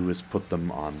we can do is put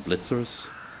them on blitzers,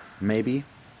 maybe.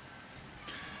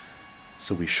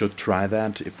 So we should try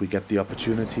that if we get the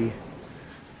opportunity.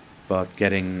 But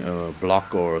getting a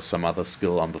block or some other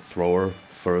skill on the thrower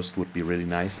first would be really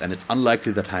nice. And it's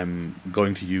unlikely that I'm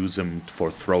going to use him for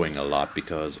throwing a lot,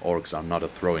 because orcs are not a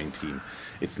throwing team.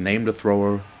 It's named a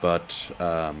thrower, but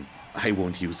I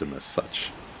won't use him as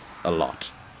such a lot.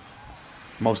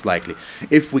 Most likely.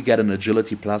 If we get an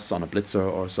agility plus on a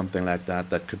blitzer or something like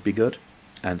that, that could be good.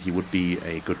 And he would be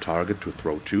a good target to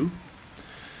throw to.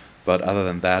 But other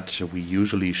than that, we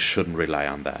usually shouldn't rely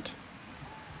on that.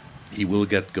 He will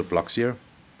get good blocks here.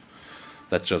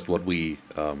 That's just what we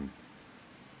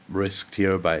risked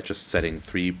here by just setting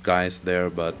 3 guys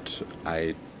there. But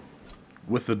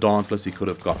with the Dauntless, he could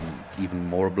have gotten even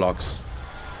more blocks.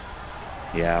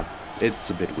 Yeah, it's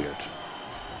a bit weird.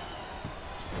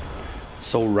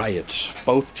 So Riot,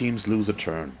 both teams lose a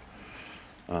turn.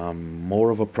 More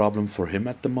of a problem for him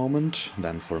at the moment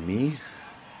than for me,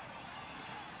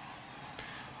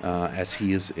 as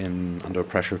he is under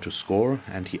pressure to score,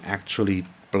 and he actually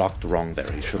blocked wrong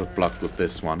there. He should have blocked with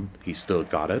this one. He still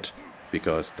got it,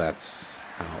 because that's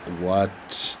how...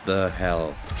 What the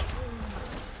hell?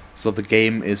 So the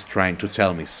game is trying to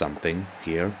tell me something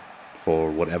here,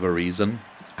 for whatever reason.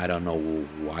 I don't know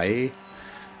why.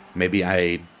 Maybe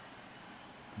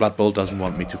Blood Bowl doesn't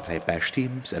want me to play bash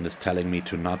teams and is telling me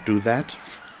to not do that.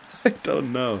 I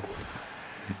don't know.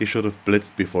 He should have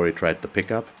blitzed before he tried the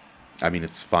pickup. I mean,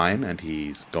 it's fine, and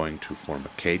he's going to form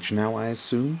a cage now, I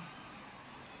assume.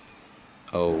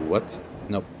 Oh, what?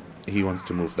 Nope. He wants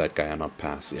to move that guy and not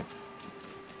pass, yeah.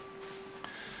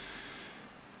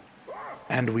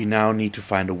 And we now need to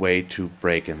find a way to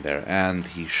break in there, and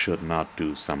he should not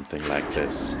do something like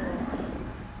this.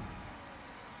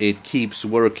 It keeps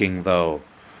working, though.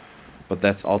 But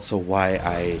that's also why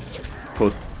I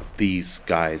put these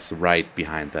guys right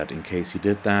behind that, in case he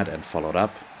did that and followed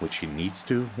up, which he needs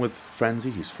to with Frenzy,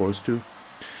 he's forced to.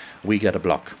 We get a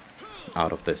block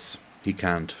out of this. He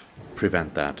can't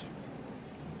prevent that.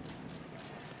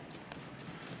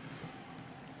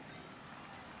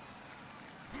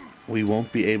 We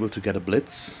won't be able to get a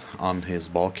blitz on his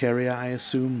ball carrier, I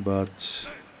assume, but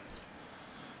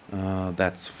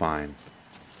that's fine.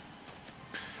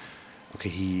 Okay,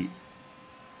 he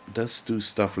does do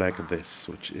stuff like this,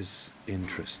 which is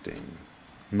interesting.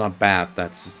 Not bad,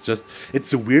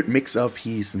 it's a weird mix of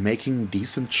he's making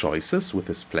decent choices with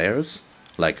his players,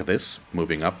 like this.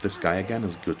 Moving up this guy again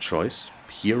is a good choice.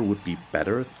 Here would be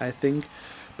better, I think,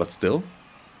 but still.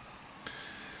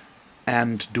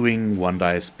 And doing one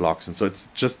dice blocks, and so it's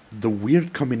just the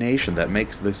weird combination that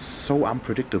makes this so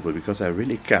unpredictable, because I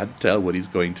really can't tell what he's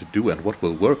going to do and what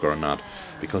will work or not,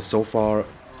 because so far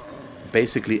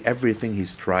basically everything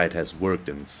he's tried has worked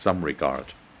in some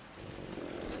regard.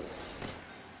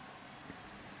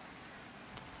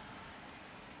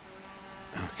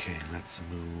 Okay, let's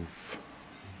move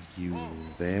you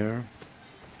there.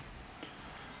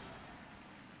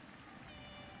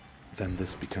 Then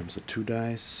this becomes a 2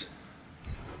 dice.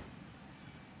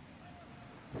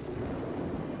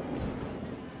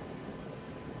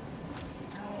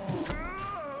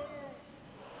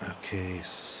 Okay,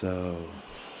 so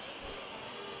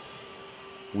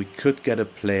we could get a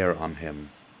player on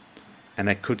him, and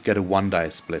I could get a 1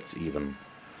 dice splits even,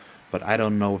 but I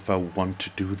don't know if I want to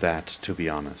do that, to be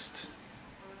honest.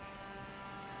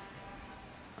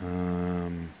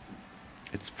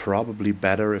 It's probably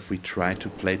better if we try to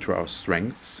play to our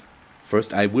strengths.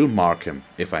 First, I will mark him,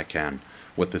 if I can,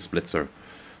 with this blitzer,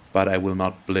 but I will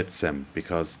not blitz him,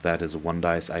 because that is a 1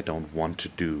 dice I don't want to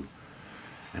do.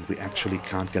 And we actually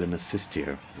can't get an assist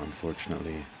here,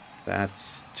 unfortunately.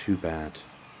 That's too bad.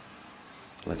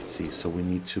 Let's see, so we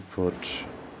need to put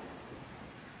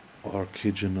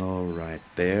Orciginal right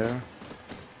there.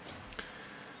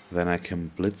 Then I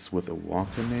can blitz with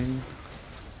Awakening.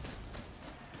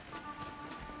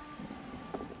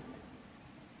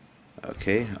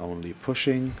 Okay, only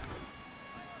pushing.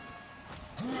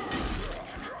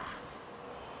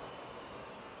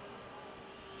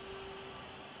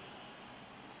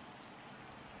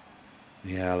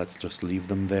 Yeah, let's just leave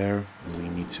them there. We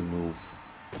need to move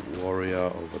Warrior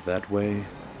over that way.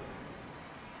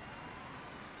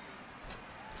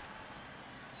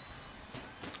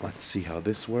 Let's see how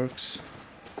this works.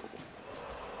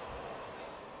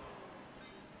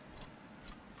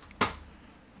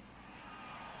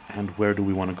 And where do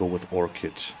we want to go with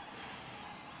Orchid?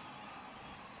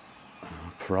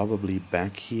 Probably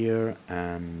back here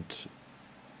and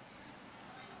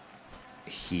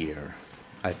here,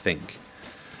 I think.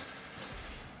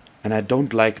 And I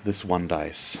don't like this 1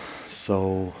 dice,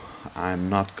 so I'm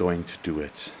not going to do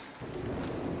it.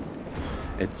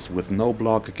 It's with no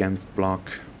block against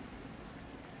block.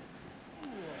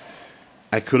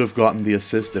 I could have gotten the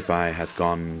assist if I had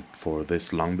gone for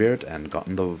this Longbeard and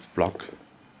gotten the block.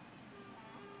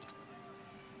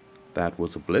 That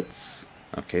was a blitz.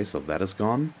 Okay, so that is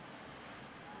gone.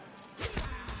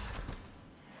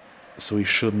 So he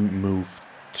shouldn't move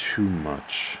too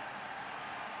much.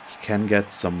 He can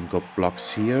get some good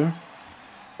blocks here.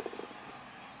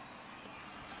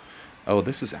 Oh,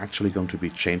 this is actually going to be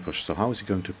chain push. So how is he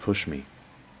going to push me?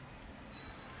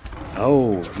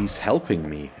 Oh, he's helping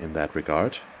me in that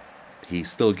regard. He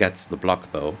still gets the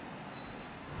block though.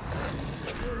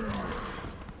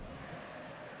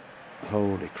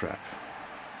 Holy crap.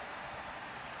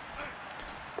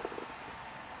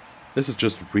 This is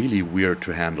just really weird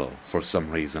to handle for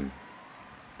some reason.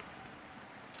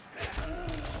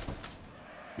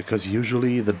 Because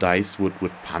usually the dice would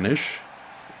punish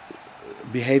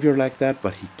behavior like that,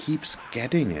 but he keeps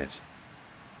getting it.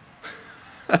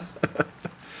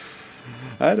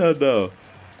 I don't know.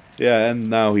 Yeah, and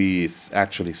now he's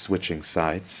actually switching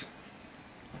sides.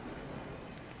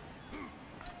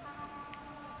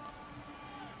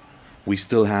 We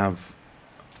still have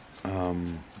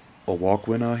a walk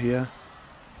winner here.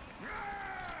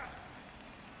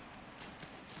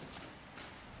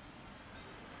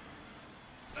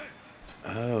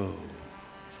 Oh.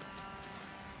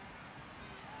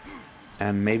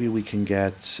 And maybe we can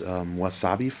get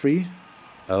Wasabi free.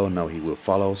 Oh no, he will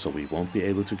follow, so we won't be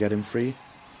able to get him free.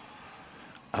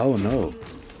 Oh no.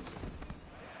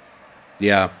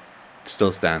 Yeah,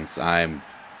 still stands.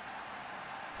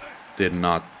 Did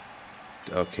not.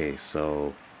 Okay,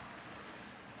 so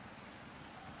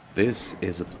this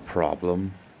is a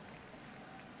problem.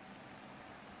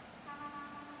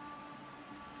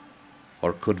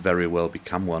 Or could very well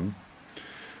become one.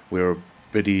 We're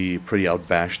pretty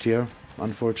outbashed here,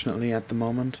 unfortunately, at the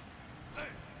moment.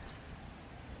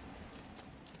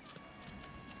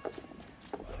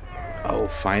 Oh,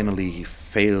 finally he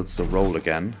fails the roll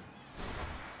again.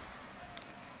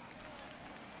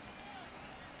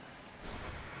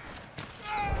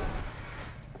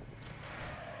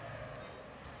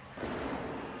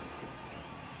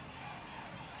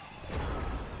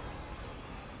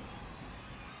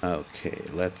 Okay,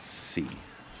 let's see.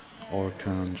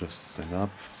 Orcan, just stand up.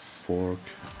 Fork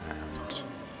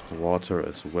and water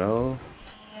as well.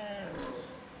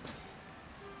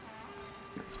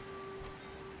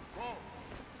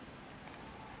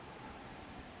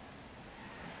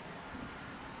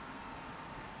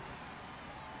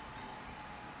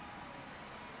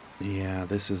 Yeah,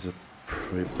 this is a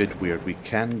bit weird. We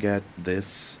can get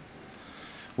this.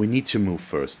 We need to move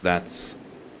first. That's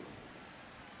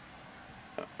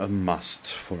a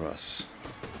must for us.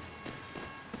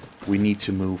 We need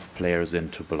to move players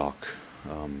in to block.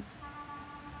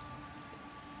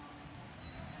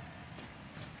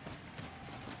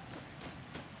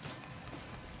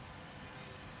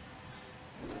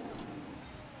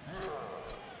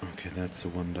 Okay, that's a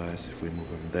 1 dice. If we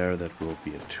move him there, that will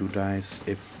be a 2 dice.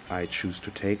 If I choose to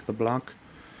take the block,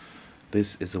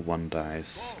 this is a 1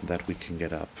 dice that we can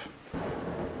get up.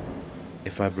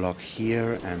 If I block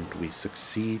here and we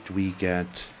succeed, we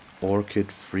get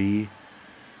Orchid free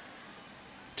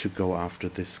to go after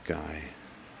this guy.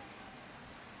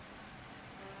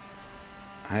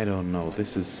 I don't know,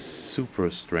 this is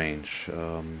super strange.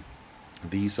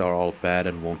 These are all bad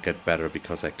and won't get better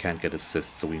because I can't get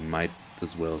assists, so we might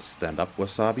as well stand up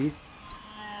Wasabi.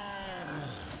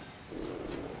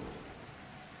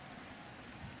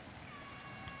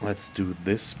 Let's do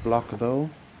this block though.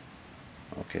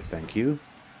 Okay, thank you.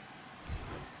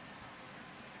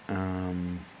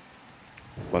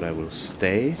 But I will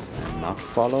stay and not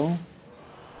follow.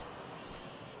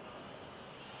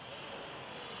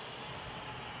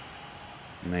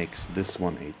 Makes this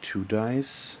one a 2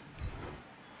 dice.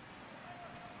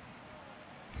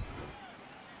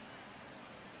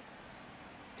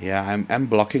 Yeah, I'm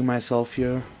blocking myself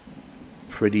here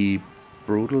pretty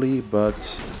brutally,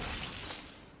 but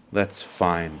that's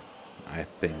fine, I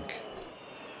think.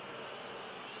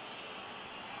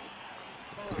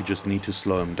 We just need to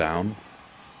slow him down.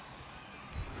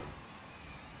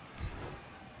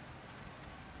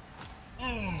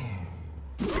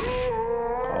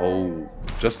 Oh,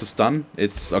 just a stun?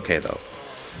 It's okay though.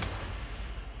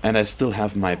 And I still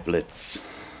have my blitz.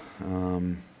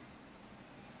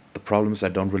 The problem is I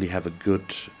don't really have a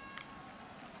good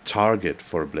target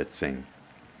for blitzing.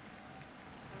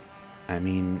 I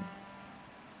mean...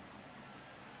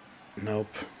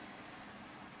 Nope.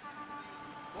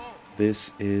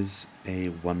 This is a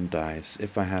 1 dice.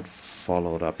 If I had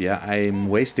followed up... Yeah, I'm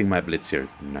wasting my blitz here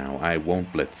now. I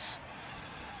won't blitz.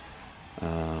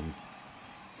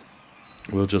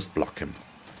 We'll just block him.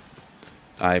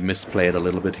 I misplayed a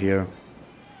little bit here.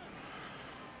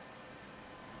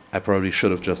 I probably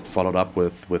should have just followed up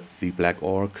with the Black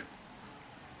Orc.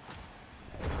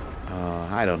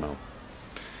 I don't know.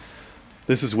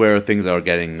 This is where things are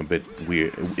getting a bit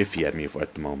weird, iffy at me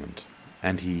at the moment.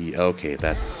 And he... Okay,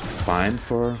 that's fine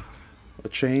for a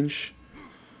change.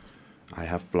 I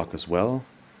have block as well.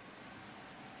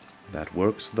 That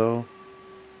works though.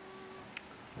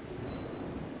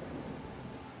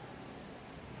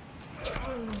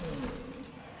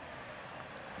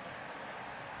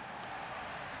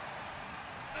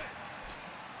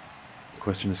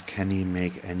 Question is, can he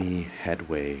make any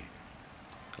headway?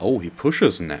 Oh, he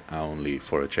pushes only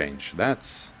for a change.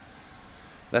 That's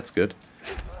good.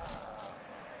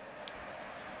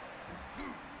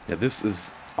 Yeah, this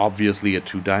is obviously a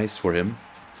 2 dice for him,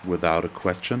 without a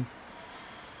question.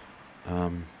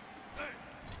 The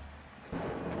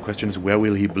question is, where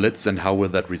will he blitz and how will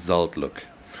that result look?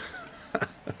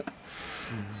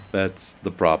 That's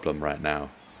the problem right now.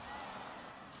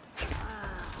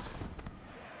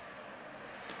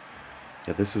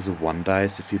 Yeah, this is a 1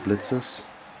 dice if he blitzes.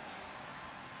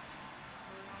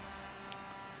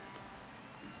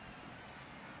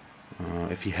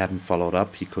 If he hadn't followed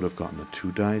up, he could have gotten a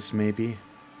 2 dice maybe.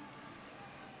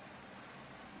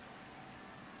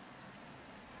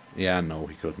 Yeah, no,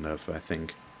 he couldn't have, I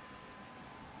think.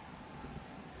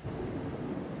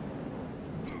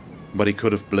 But he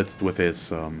could have blitzed with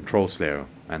his Troll Slayer,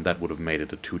 and that would have made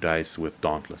it a 2 dice with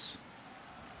Dauntless.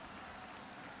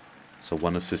 So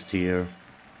 1 assist here,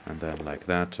 and then like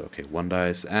that. Okay, 1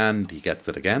 dice, and he gets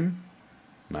it again.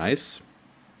 Nice.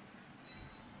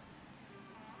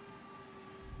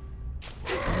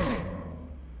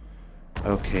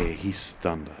 Okay, he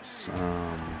stunned us.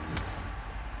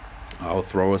 Our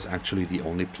thrower is actually the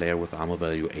only player with armor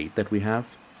value 8 that we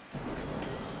have.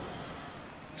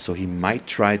 So he might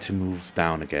try to move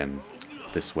down again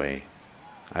this way.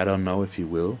 I don't know if he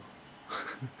will.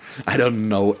 I don't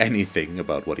know anything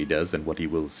about what he does and what he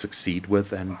will succeed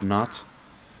with and not.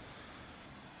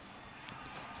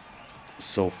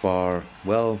 So far,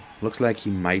 well, looks like he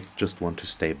might just want to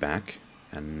stay back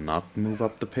and not move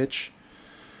up the pitch.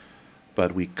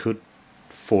 But we could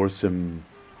force him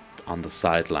on the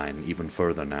sideline even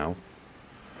further now.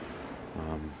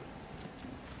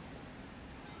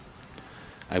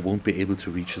 I won't be able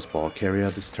to reach his ball carrier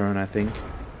this turn, I think.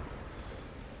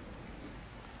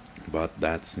 But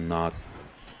that's not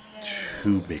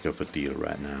too big of a deal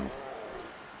right now.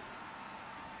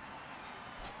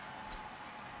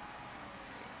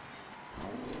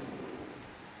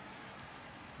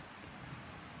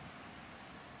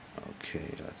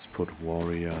 Okay, let's put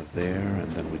warrior there, and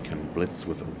then we can blitz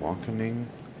with awakening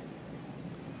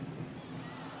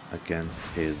against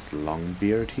his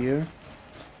Longbeard here.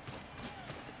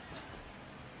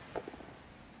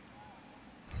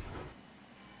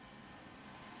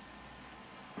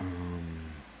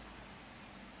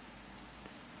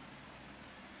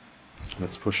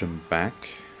 Let's push him back.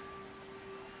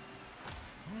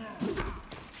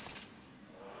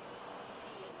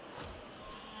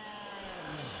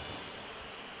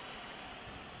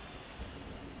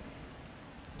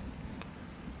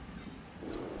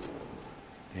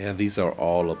 Yeah, these are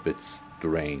all a bit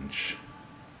strange.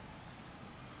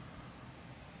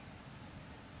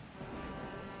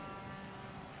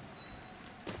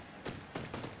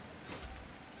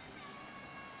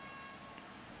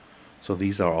 So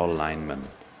these are all linemen,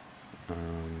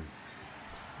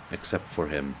 except for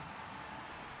him.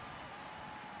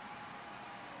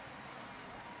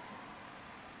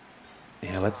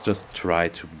 Yeah, let's just try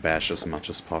to bash as much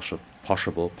as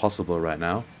possible right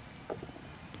now.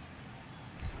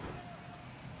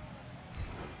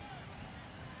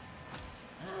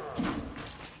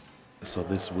 So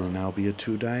this will now be a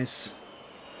 2 dice.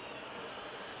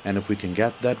 And if we can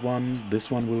get that one, this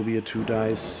one will be a 2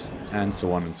 dice, and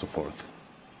so on and so forth.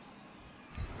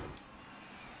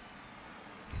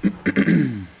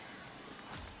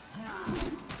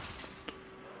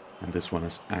 And this one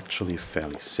is actually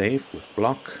fairly safe with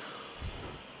block.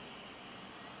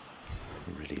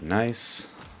 Really nice.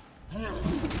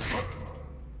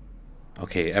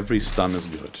 Okay, every stun is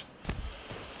good.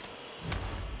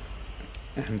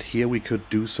 And here we could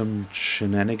do some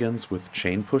shenanigans with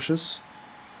chain pushes.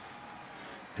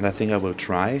 And I think I will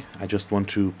try. I just want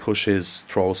to push his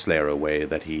Troll Slayer away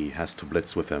that he has to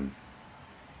blitz with him.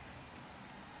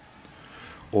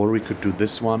 Or we could do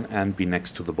this one and be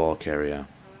next to the ball carrier.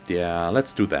 Yeah,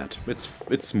 let's do that.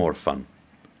 It's more fun.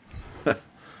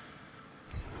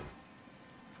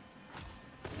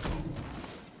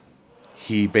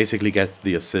 He basically gets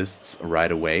the assists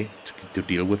right away to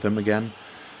deal with him again.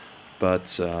 But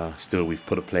still, we've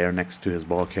put a player next to his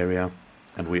ball carrier.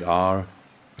 And we are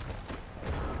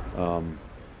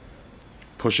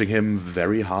pushing him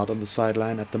very hard on the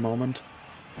sideline at the moment.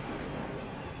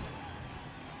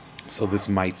 So this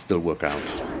might still work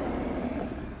out.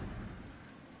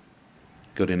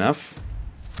 Good enough.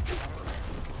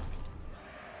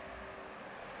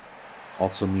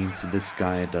 Also means this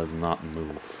guy does not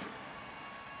move.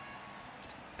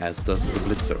 As does the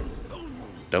Blitzer.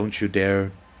 Don't you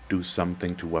dare do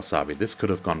something to Wasabi. This could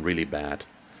have gone really bad.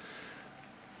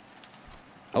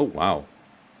 Oh, wow.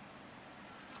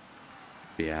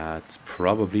 Yeah, it's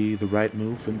probably the right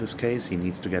move in this case. He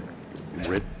needs to get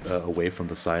away from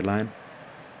the sideline.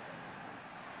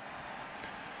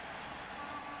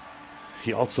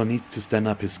 He also needs to stand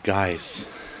up his guys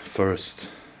first.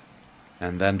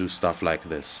 And then do stuff like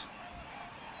this.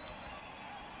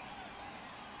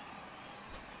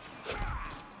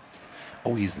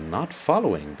 Oh, he's not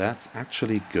following. That's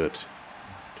actually good.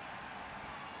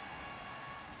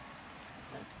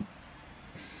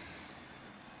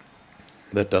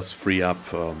 That does free up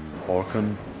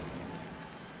Orcan.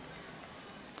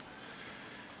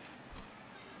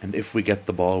 And if we get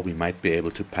the ball, we might be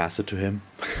able to pass it to him.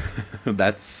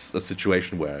 That's a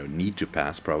situation where I need to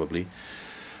pass, probably.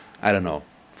 I don't know.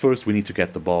 First we need to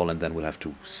get the ball, and then we'll have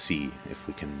to see if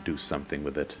we can do something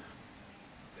with it.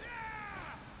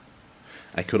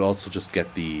 I could also just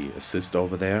get the assist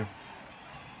over there.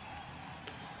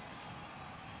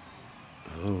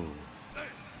 Oh.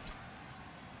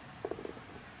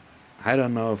 I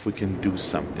don't know if we can do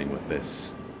something with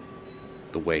this.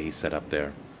 The way he set up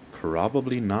there.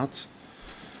 Probably not.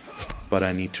 But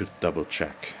I need to double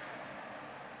check.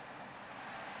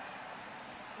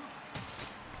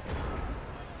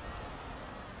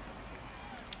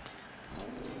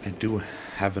 I do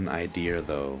have an idea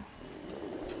though.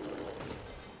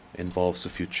 Involves a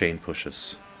few chain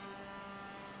pushes.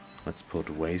 Let's put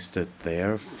Wasted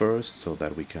there first so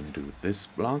that we can do this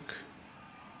block.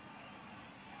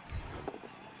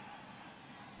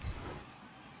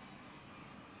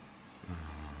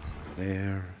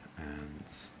 There and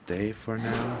stay for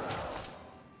now.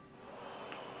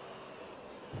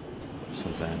 So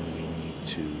then we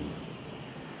to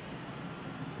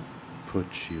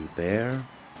put you there.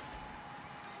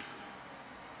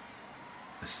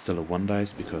 Still a 1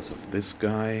 dice because of this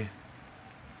guy.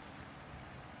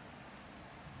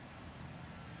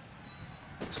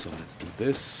 So let's do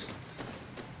this.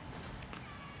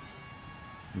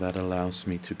 That allows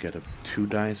me to get a 2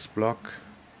 dice block.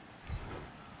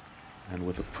 And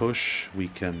with a push, we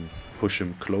can push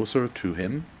him closer to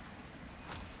him.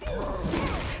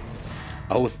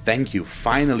 Oh, thank you.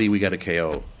 Finally we got a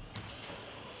KO.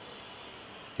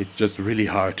 It's just really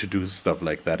hard to do stuff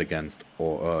like that against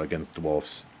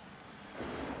dwarves.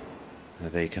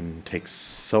 They can take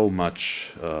so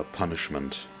much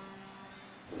punishment.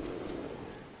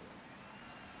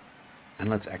 And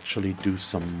let's actually do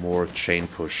some more chain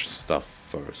push stuff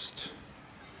first.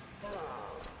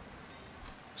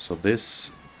 So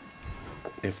this,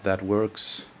 if that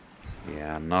works,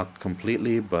 yeah, not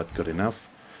completely, but good enough.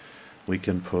 We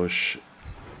can push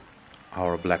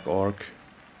our black orc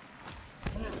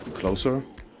closer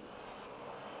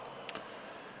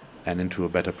and into a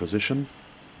better position.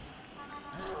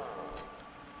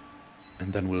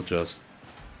 And then we'll just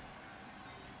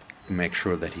make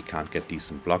sure that he can't get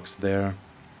decent blocks there.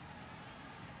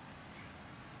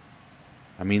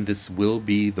 I mean, this will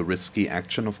be the risky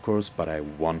action, of course, but I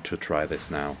want to try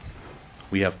this now.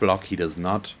 We have block, he does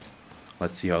not.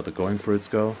 Let's see how the going for it's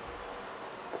go.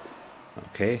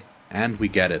 Okay, and we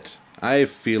get it. I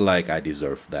feel like I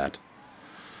deserve that.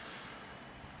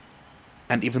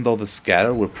 And even though the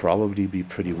scatter will probably be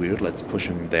pretty weird, let's push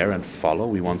him there and follow.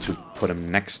 We want to put him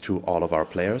next to all of our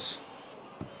players.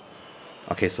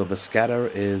 Okay, so the scatter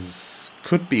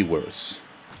could be worse.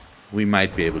 We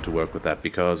might be able to work with that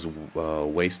because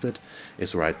wasted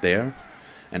is right there.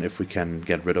 And if we can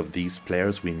get rid of these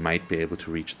players, we might be able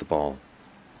to reach the ball.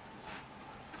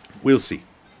 We'll see.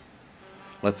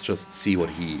 Let's just see what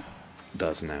he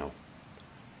does now.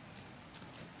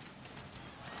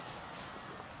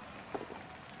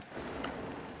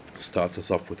 Starts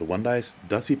us off with a 1 dice.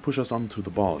 Does he push us onto the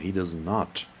ball? He does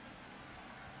not.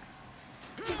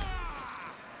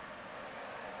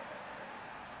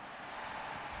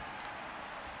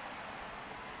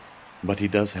 But he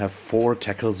does have 4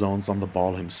 tackle zones on the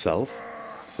ball himself.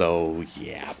 So,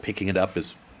 yeah, picking it up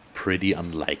is pretty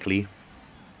unlikely.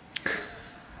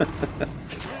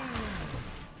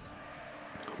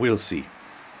 We'll see.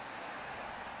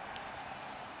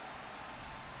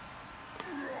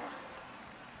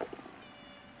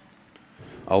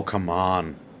 Oh, come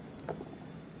on.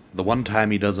 The one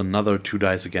time he does another 2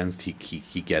 dice against,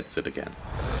 he gets it again.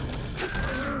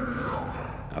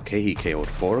 Okay, he KO'd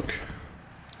Fork.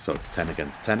 So it's 10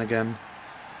 against 10 again.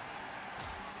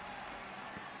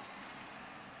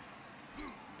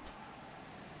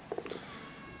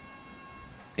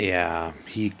 Yeah,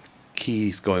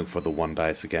 he's going for the 1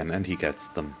 dice again, and he gets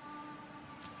them.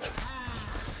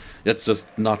 It's just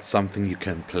not something you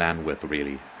can plan with,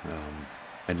 really,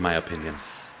 in my opinion.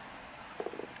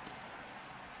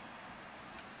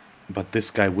 But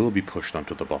this guy will be pushed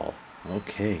onto the ball.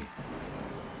 Okay.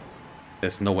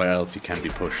 There's nowhere else he can be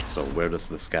pushed, so where does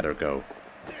the scatter go?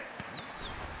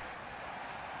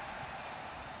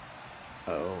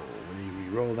 Oh, will he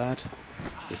re-roll that?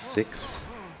 The 6.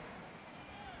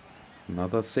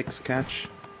 Another 6 catch.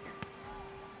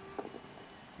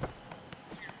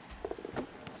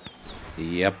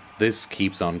 Yep, this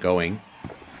keeps on going.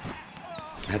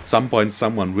 At some point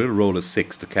someone will roll a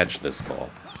 6 to catch this ball.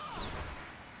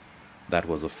 That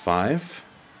was a 5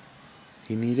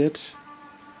 he needed.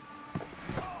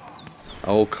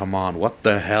 Oh, come on, what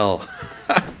the hell?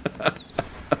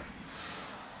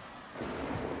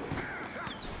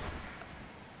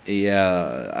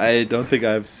 Yeah, I don't think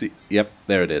I've seen... Yep,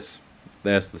 there it is.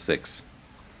 There's the 6.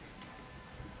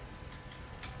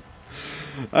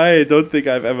 I don't think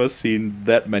I've ever seen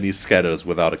that many scatters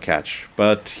without a catch.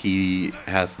 But he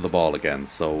has the ball again,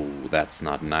 so that's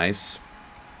not nice.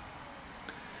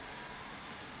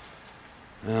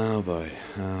 Oh boy.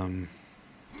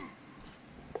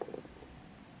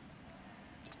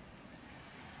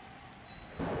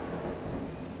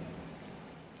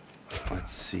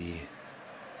 Let's see.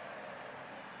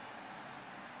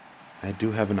 I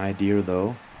do have an idea,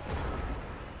 though.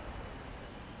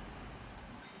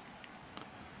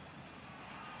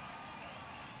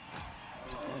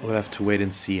 We'll have to wait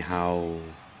and see how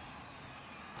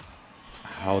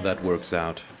that works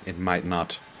out. It might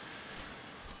not.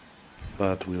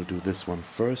 But we'll do this one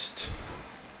first.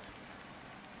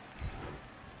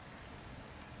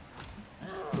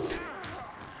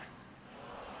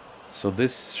 So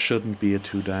this shouldn't be a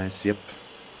 2 dice, yep.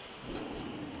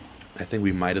 I think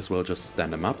we might as well just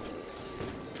stand him up.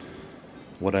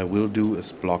 What I will do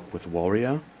is block with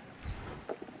Warrior.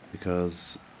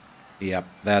 Because, yep,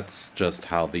 that's just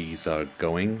how these are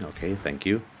going. Okay, thank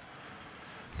you.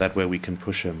 That way we can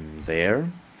push him there.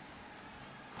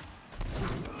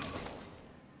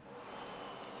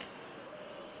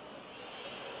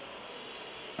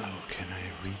 Oh, can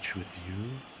I reach with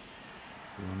you?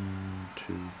 1,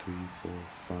 2, 3, 4,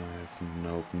 5.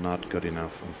 Nope, not good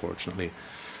enough, unfortunately.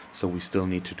 So we still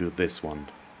need to do this one.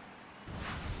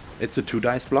 It's a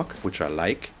 2-dice block, which I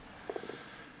like.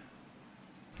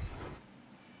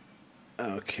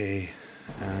 Okay,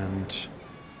 and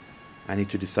I need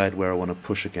to decide where I want to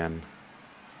push again.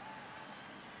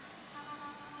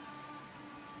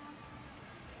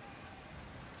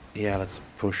 Yeah, let's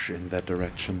push in that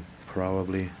direction,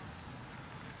 probably.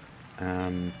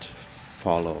 And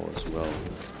follow as well.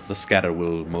 The scatter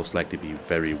will most likely be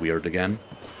very weird again.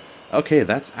 Okay,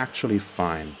 that's actually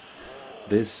fine.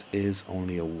 This is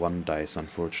only a 1 dice,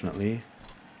 unfortunately.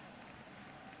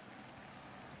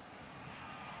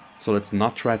 So let's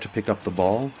not try to pick up the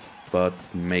ball, but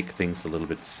make things a little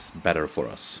bit better for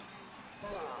us.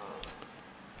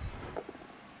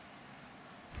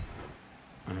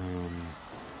 And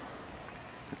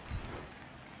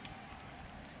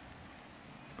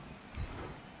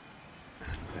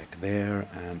back there,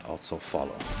 and also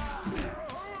follow.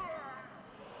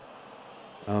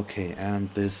 Okay, and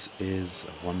this is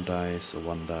a 1 dice, a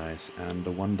 1 dice, and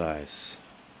a 1 dice.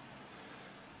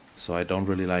 So I don't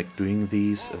really like doing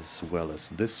these as well as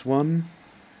this one.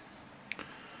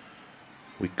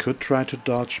 We could try to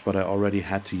dodge, but I already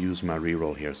had to use my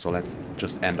reroll here, so let's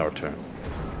just end our turn.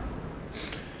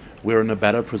 We're in a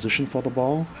better position for the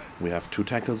ball. We have 2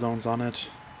 tackle zones on it.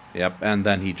 Yep, and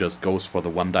then he just goes for the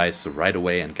 1 dice right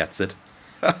away and gets it.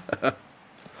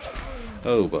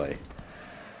 Oh boy.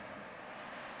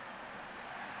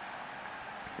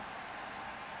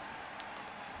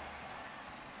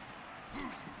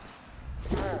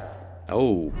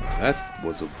 Oh, that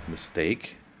was a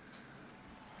mistake.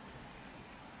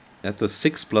 That's a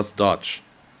 6+ dodge.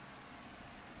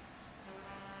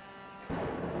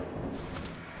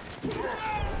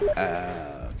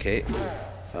 Okay,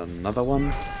 another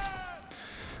one.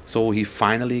 So he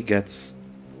finally gets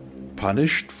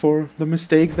punished for the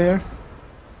mistake there.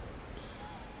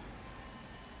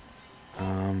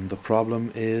 The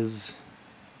problem is...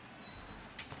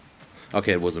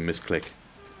 Okay, it was a misclick.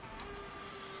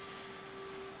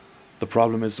 The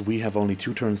problem is we have only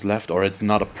 2 turns left, or it's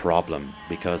not a problem,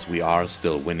 because we are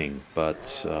still winning,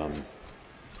 but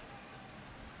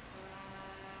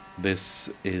this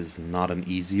is not an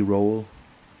easy roll.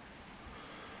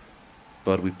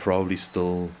 But we probably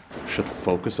still should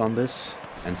focus on this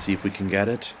and see if we can get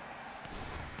it.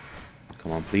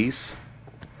 Come on, please.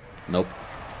 Nope.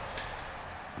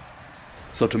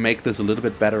 So to make this a little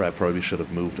bit better, I probably should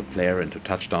have moved a player into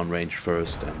touchdown range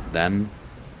first and then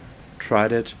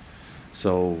tried it.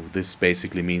 So this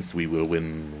basically means we will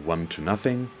win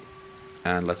 1-0,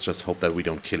 and let's just hope that we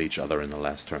don't kill each other in the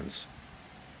last turns.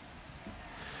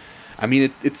 I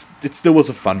mean, it still was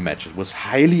a fun match. It was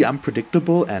highly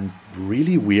unpredictable and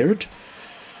really weird,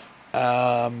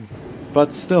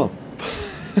 but still,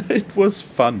 it was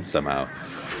fun somehow.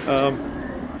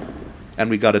 And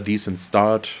we got a decent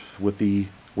start with the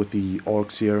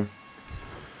Orcs here.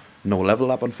 No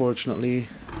level up, unfortunately,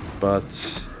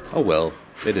 but oh well.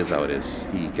 It is how it is.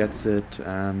 He gets it,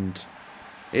 and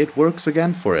it works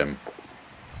again for him.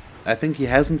 I think he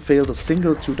hasn't failed a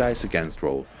single 2 dice against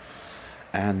roll.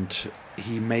 And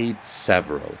he made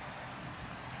several.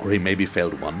 Or he maybe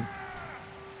failed 1.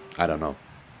 I don't know.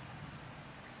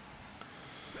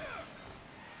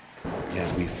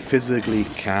 Yeah, we physically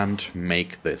can't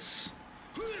make this.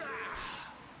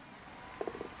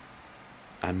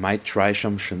 I might try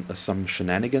some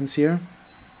shenanigans here,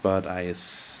 but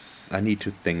I need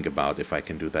to think about if I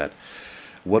can do that.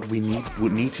 What we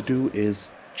would need to do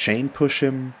is chain push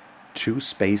him 2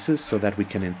 spaces so that we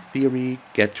can, in theory,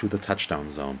 get to the touchdown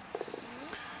zone.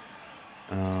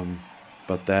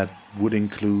 But that would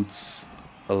include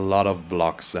a lot of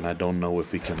blocks, and I don't know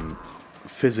if we can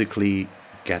physically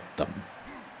get them.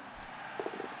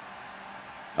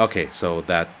 Okay, so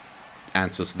that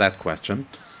answers that question.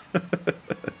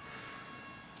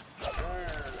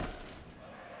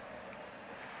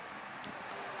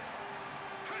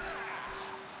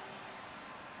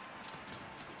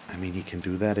 I mean, he can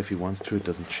do that if he wants to. It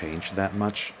doesn't change that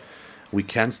much. We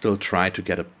can still try to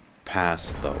get a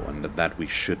pass, though, and that we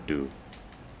should do.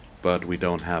 But we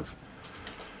don't have...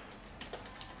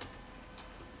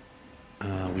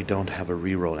 we don't have a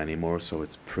reroll anymore, so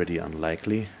it's pretty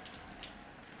unlikely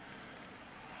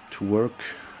to work.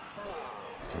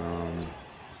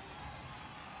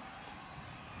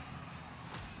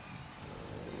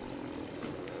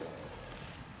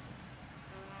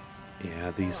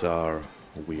 Yeah, these are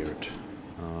weird.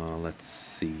 Let's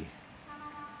see.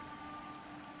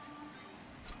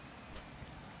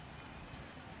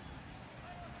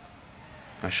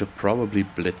 I should probably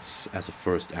blitz as a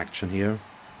first action here.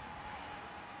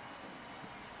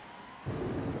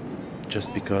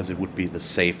 Just because it would be the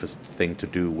safest thing to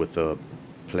do with a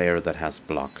player that has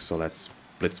block. So let's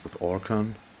blitz with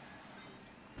Orcon.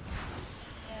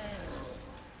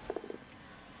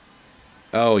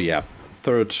 Oh yeah,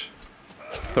 third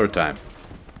time.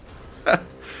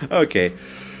 Okay,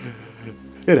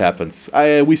 it happens.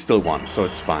 We still won, so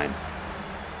it's fine.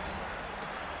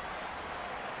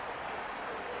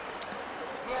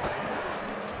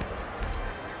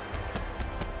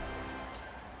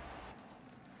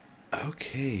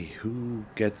 Okay, who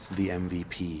gets the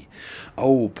MVP?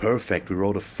 Oh, perfect. We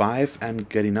rolled a 5 and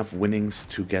get enough winnings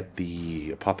to get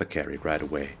the Apothecary right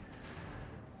away.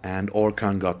 And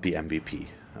Orkan got the MVP.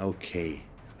 Okay,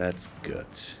 that's good.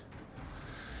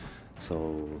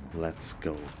 So let's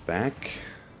go back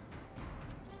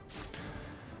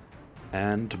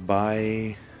and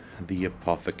buy the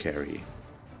Apothecary.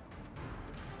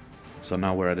 So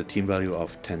now we're at a team value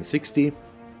of 1060.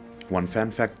 1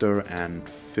 fan factor and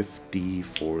 50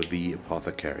 for the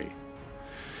Apothecary.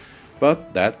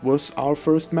 But that was our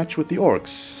first match with the Orcs,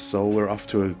 so we're off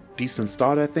to a decent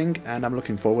start, I think, and I'm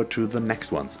looking forward to the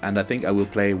next ones. And I think I will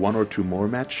play 1 or 2 more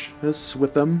matches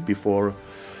with them before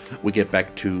we get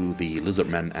back to the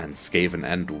Lizardmen and Skaven,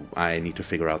 and I need to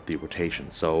figure out the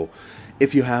rotation. So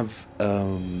if you have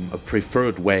a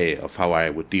preferred way of how I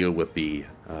would deal with the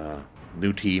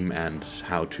new team and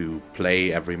how to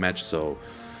play every match, so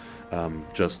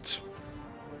just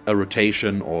a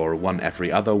rotation or 1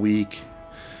 every other week,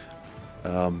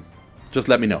 just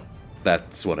let me know.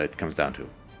 That's what it comes down to,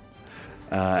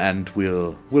 and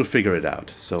we'll figure it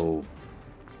out. So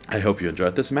I hope you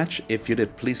enjoyed this match. If you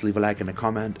did, please leave a like and a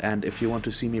comment, and if you want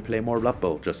to see me play more Blood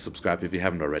Bowl, just subscribe if you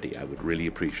haven't already. I would really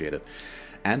appreciate it.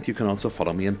 And you can also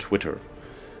follow me on Twitter.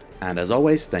 And as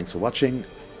always, thanks for watching.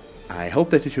 I hope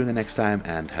that you tune in next time,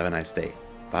 and have a nice day.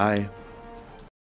 Bye.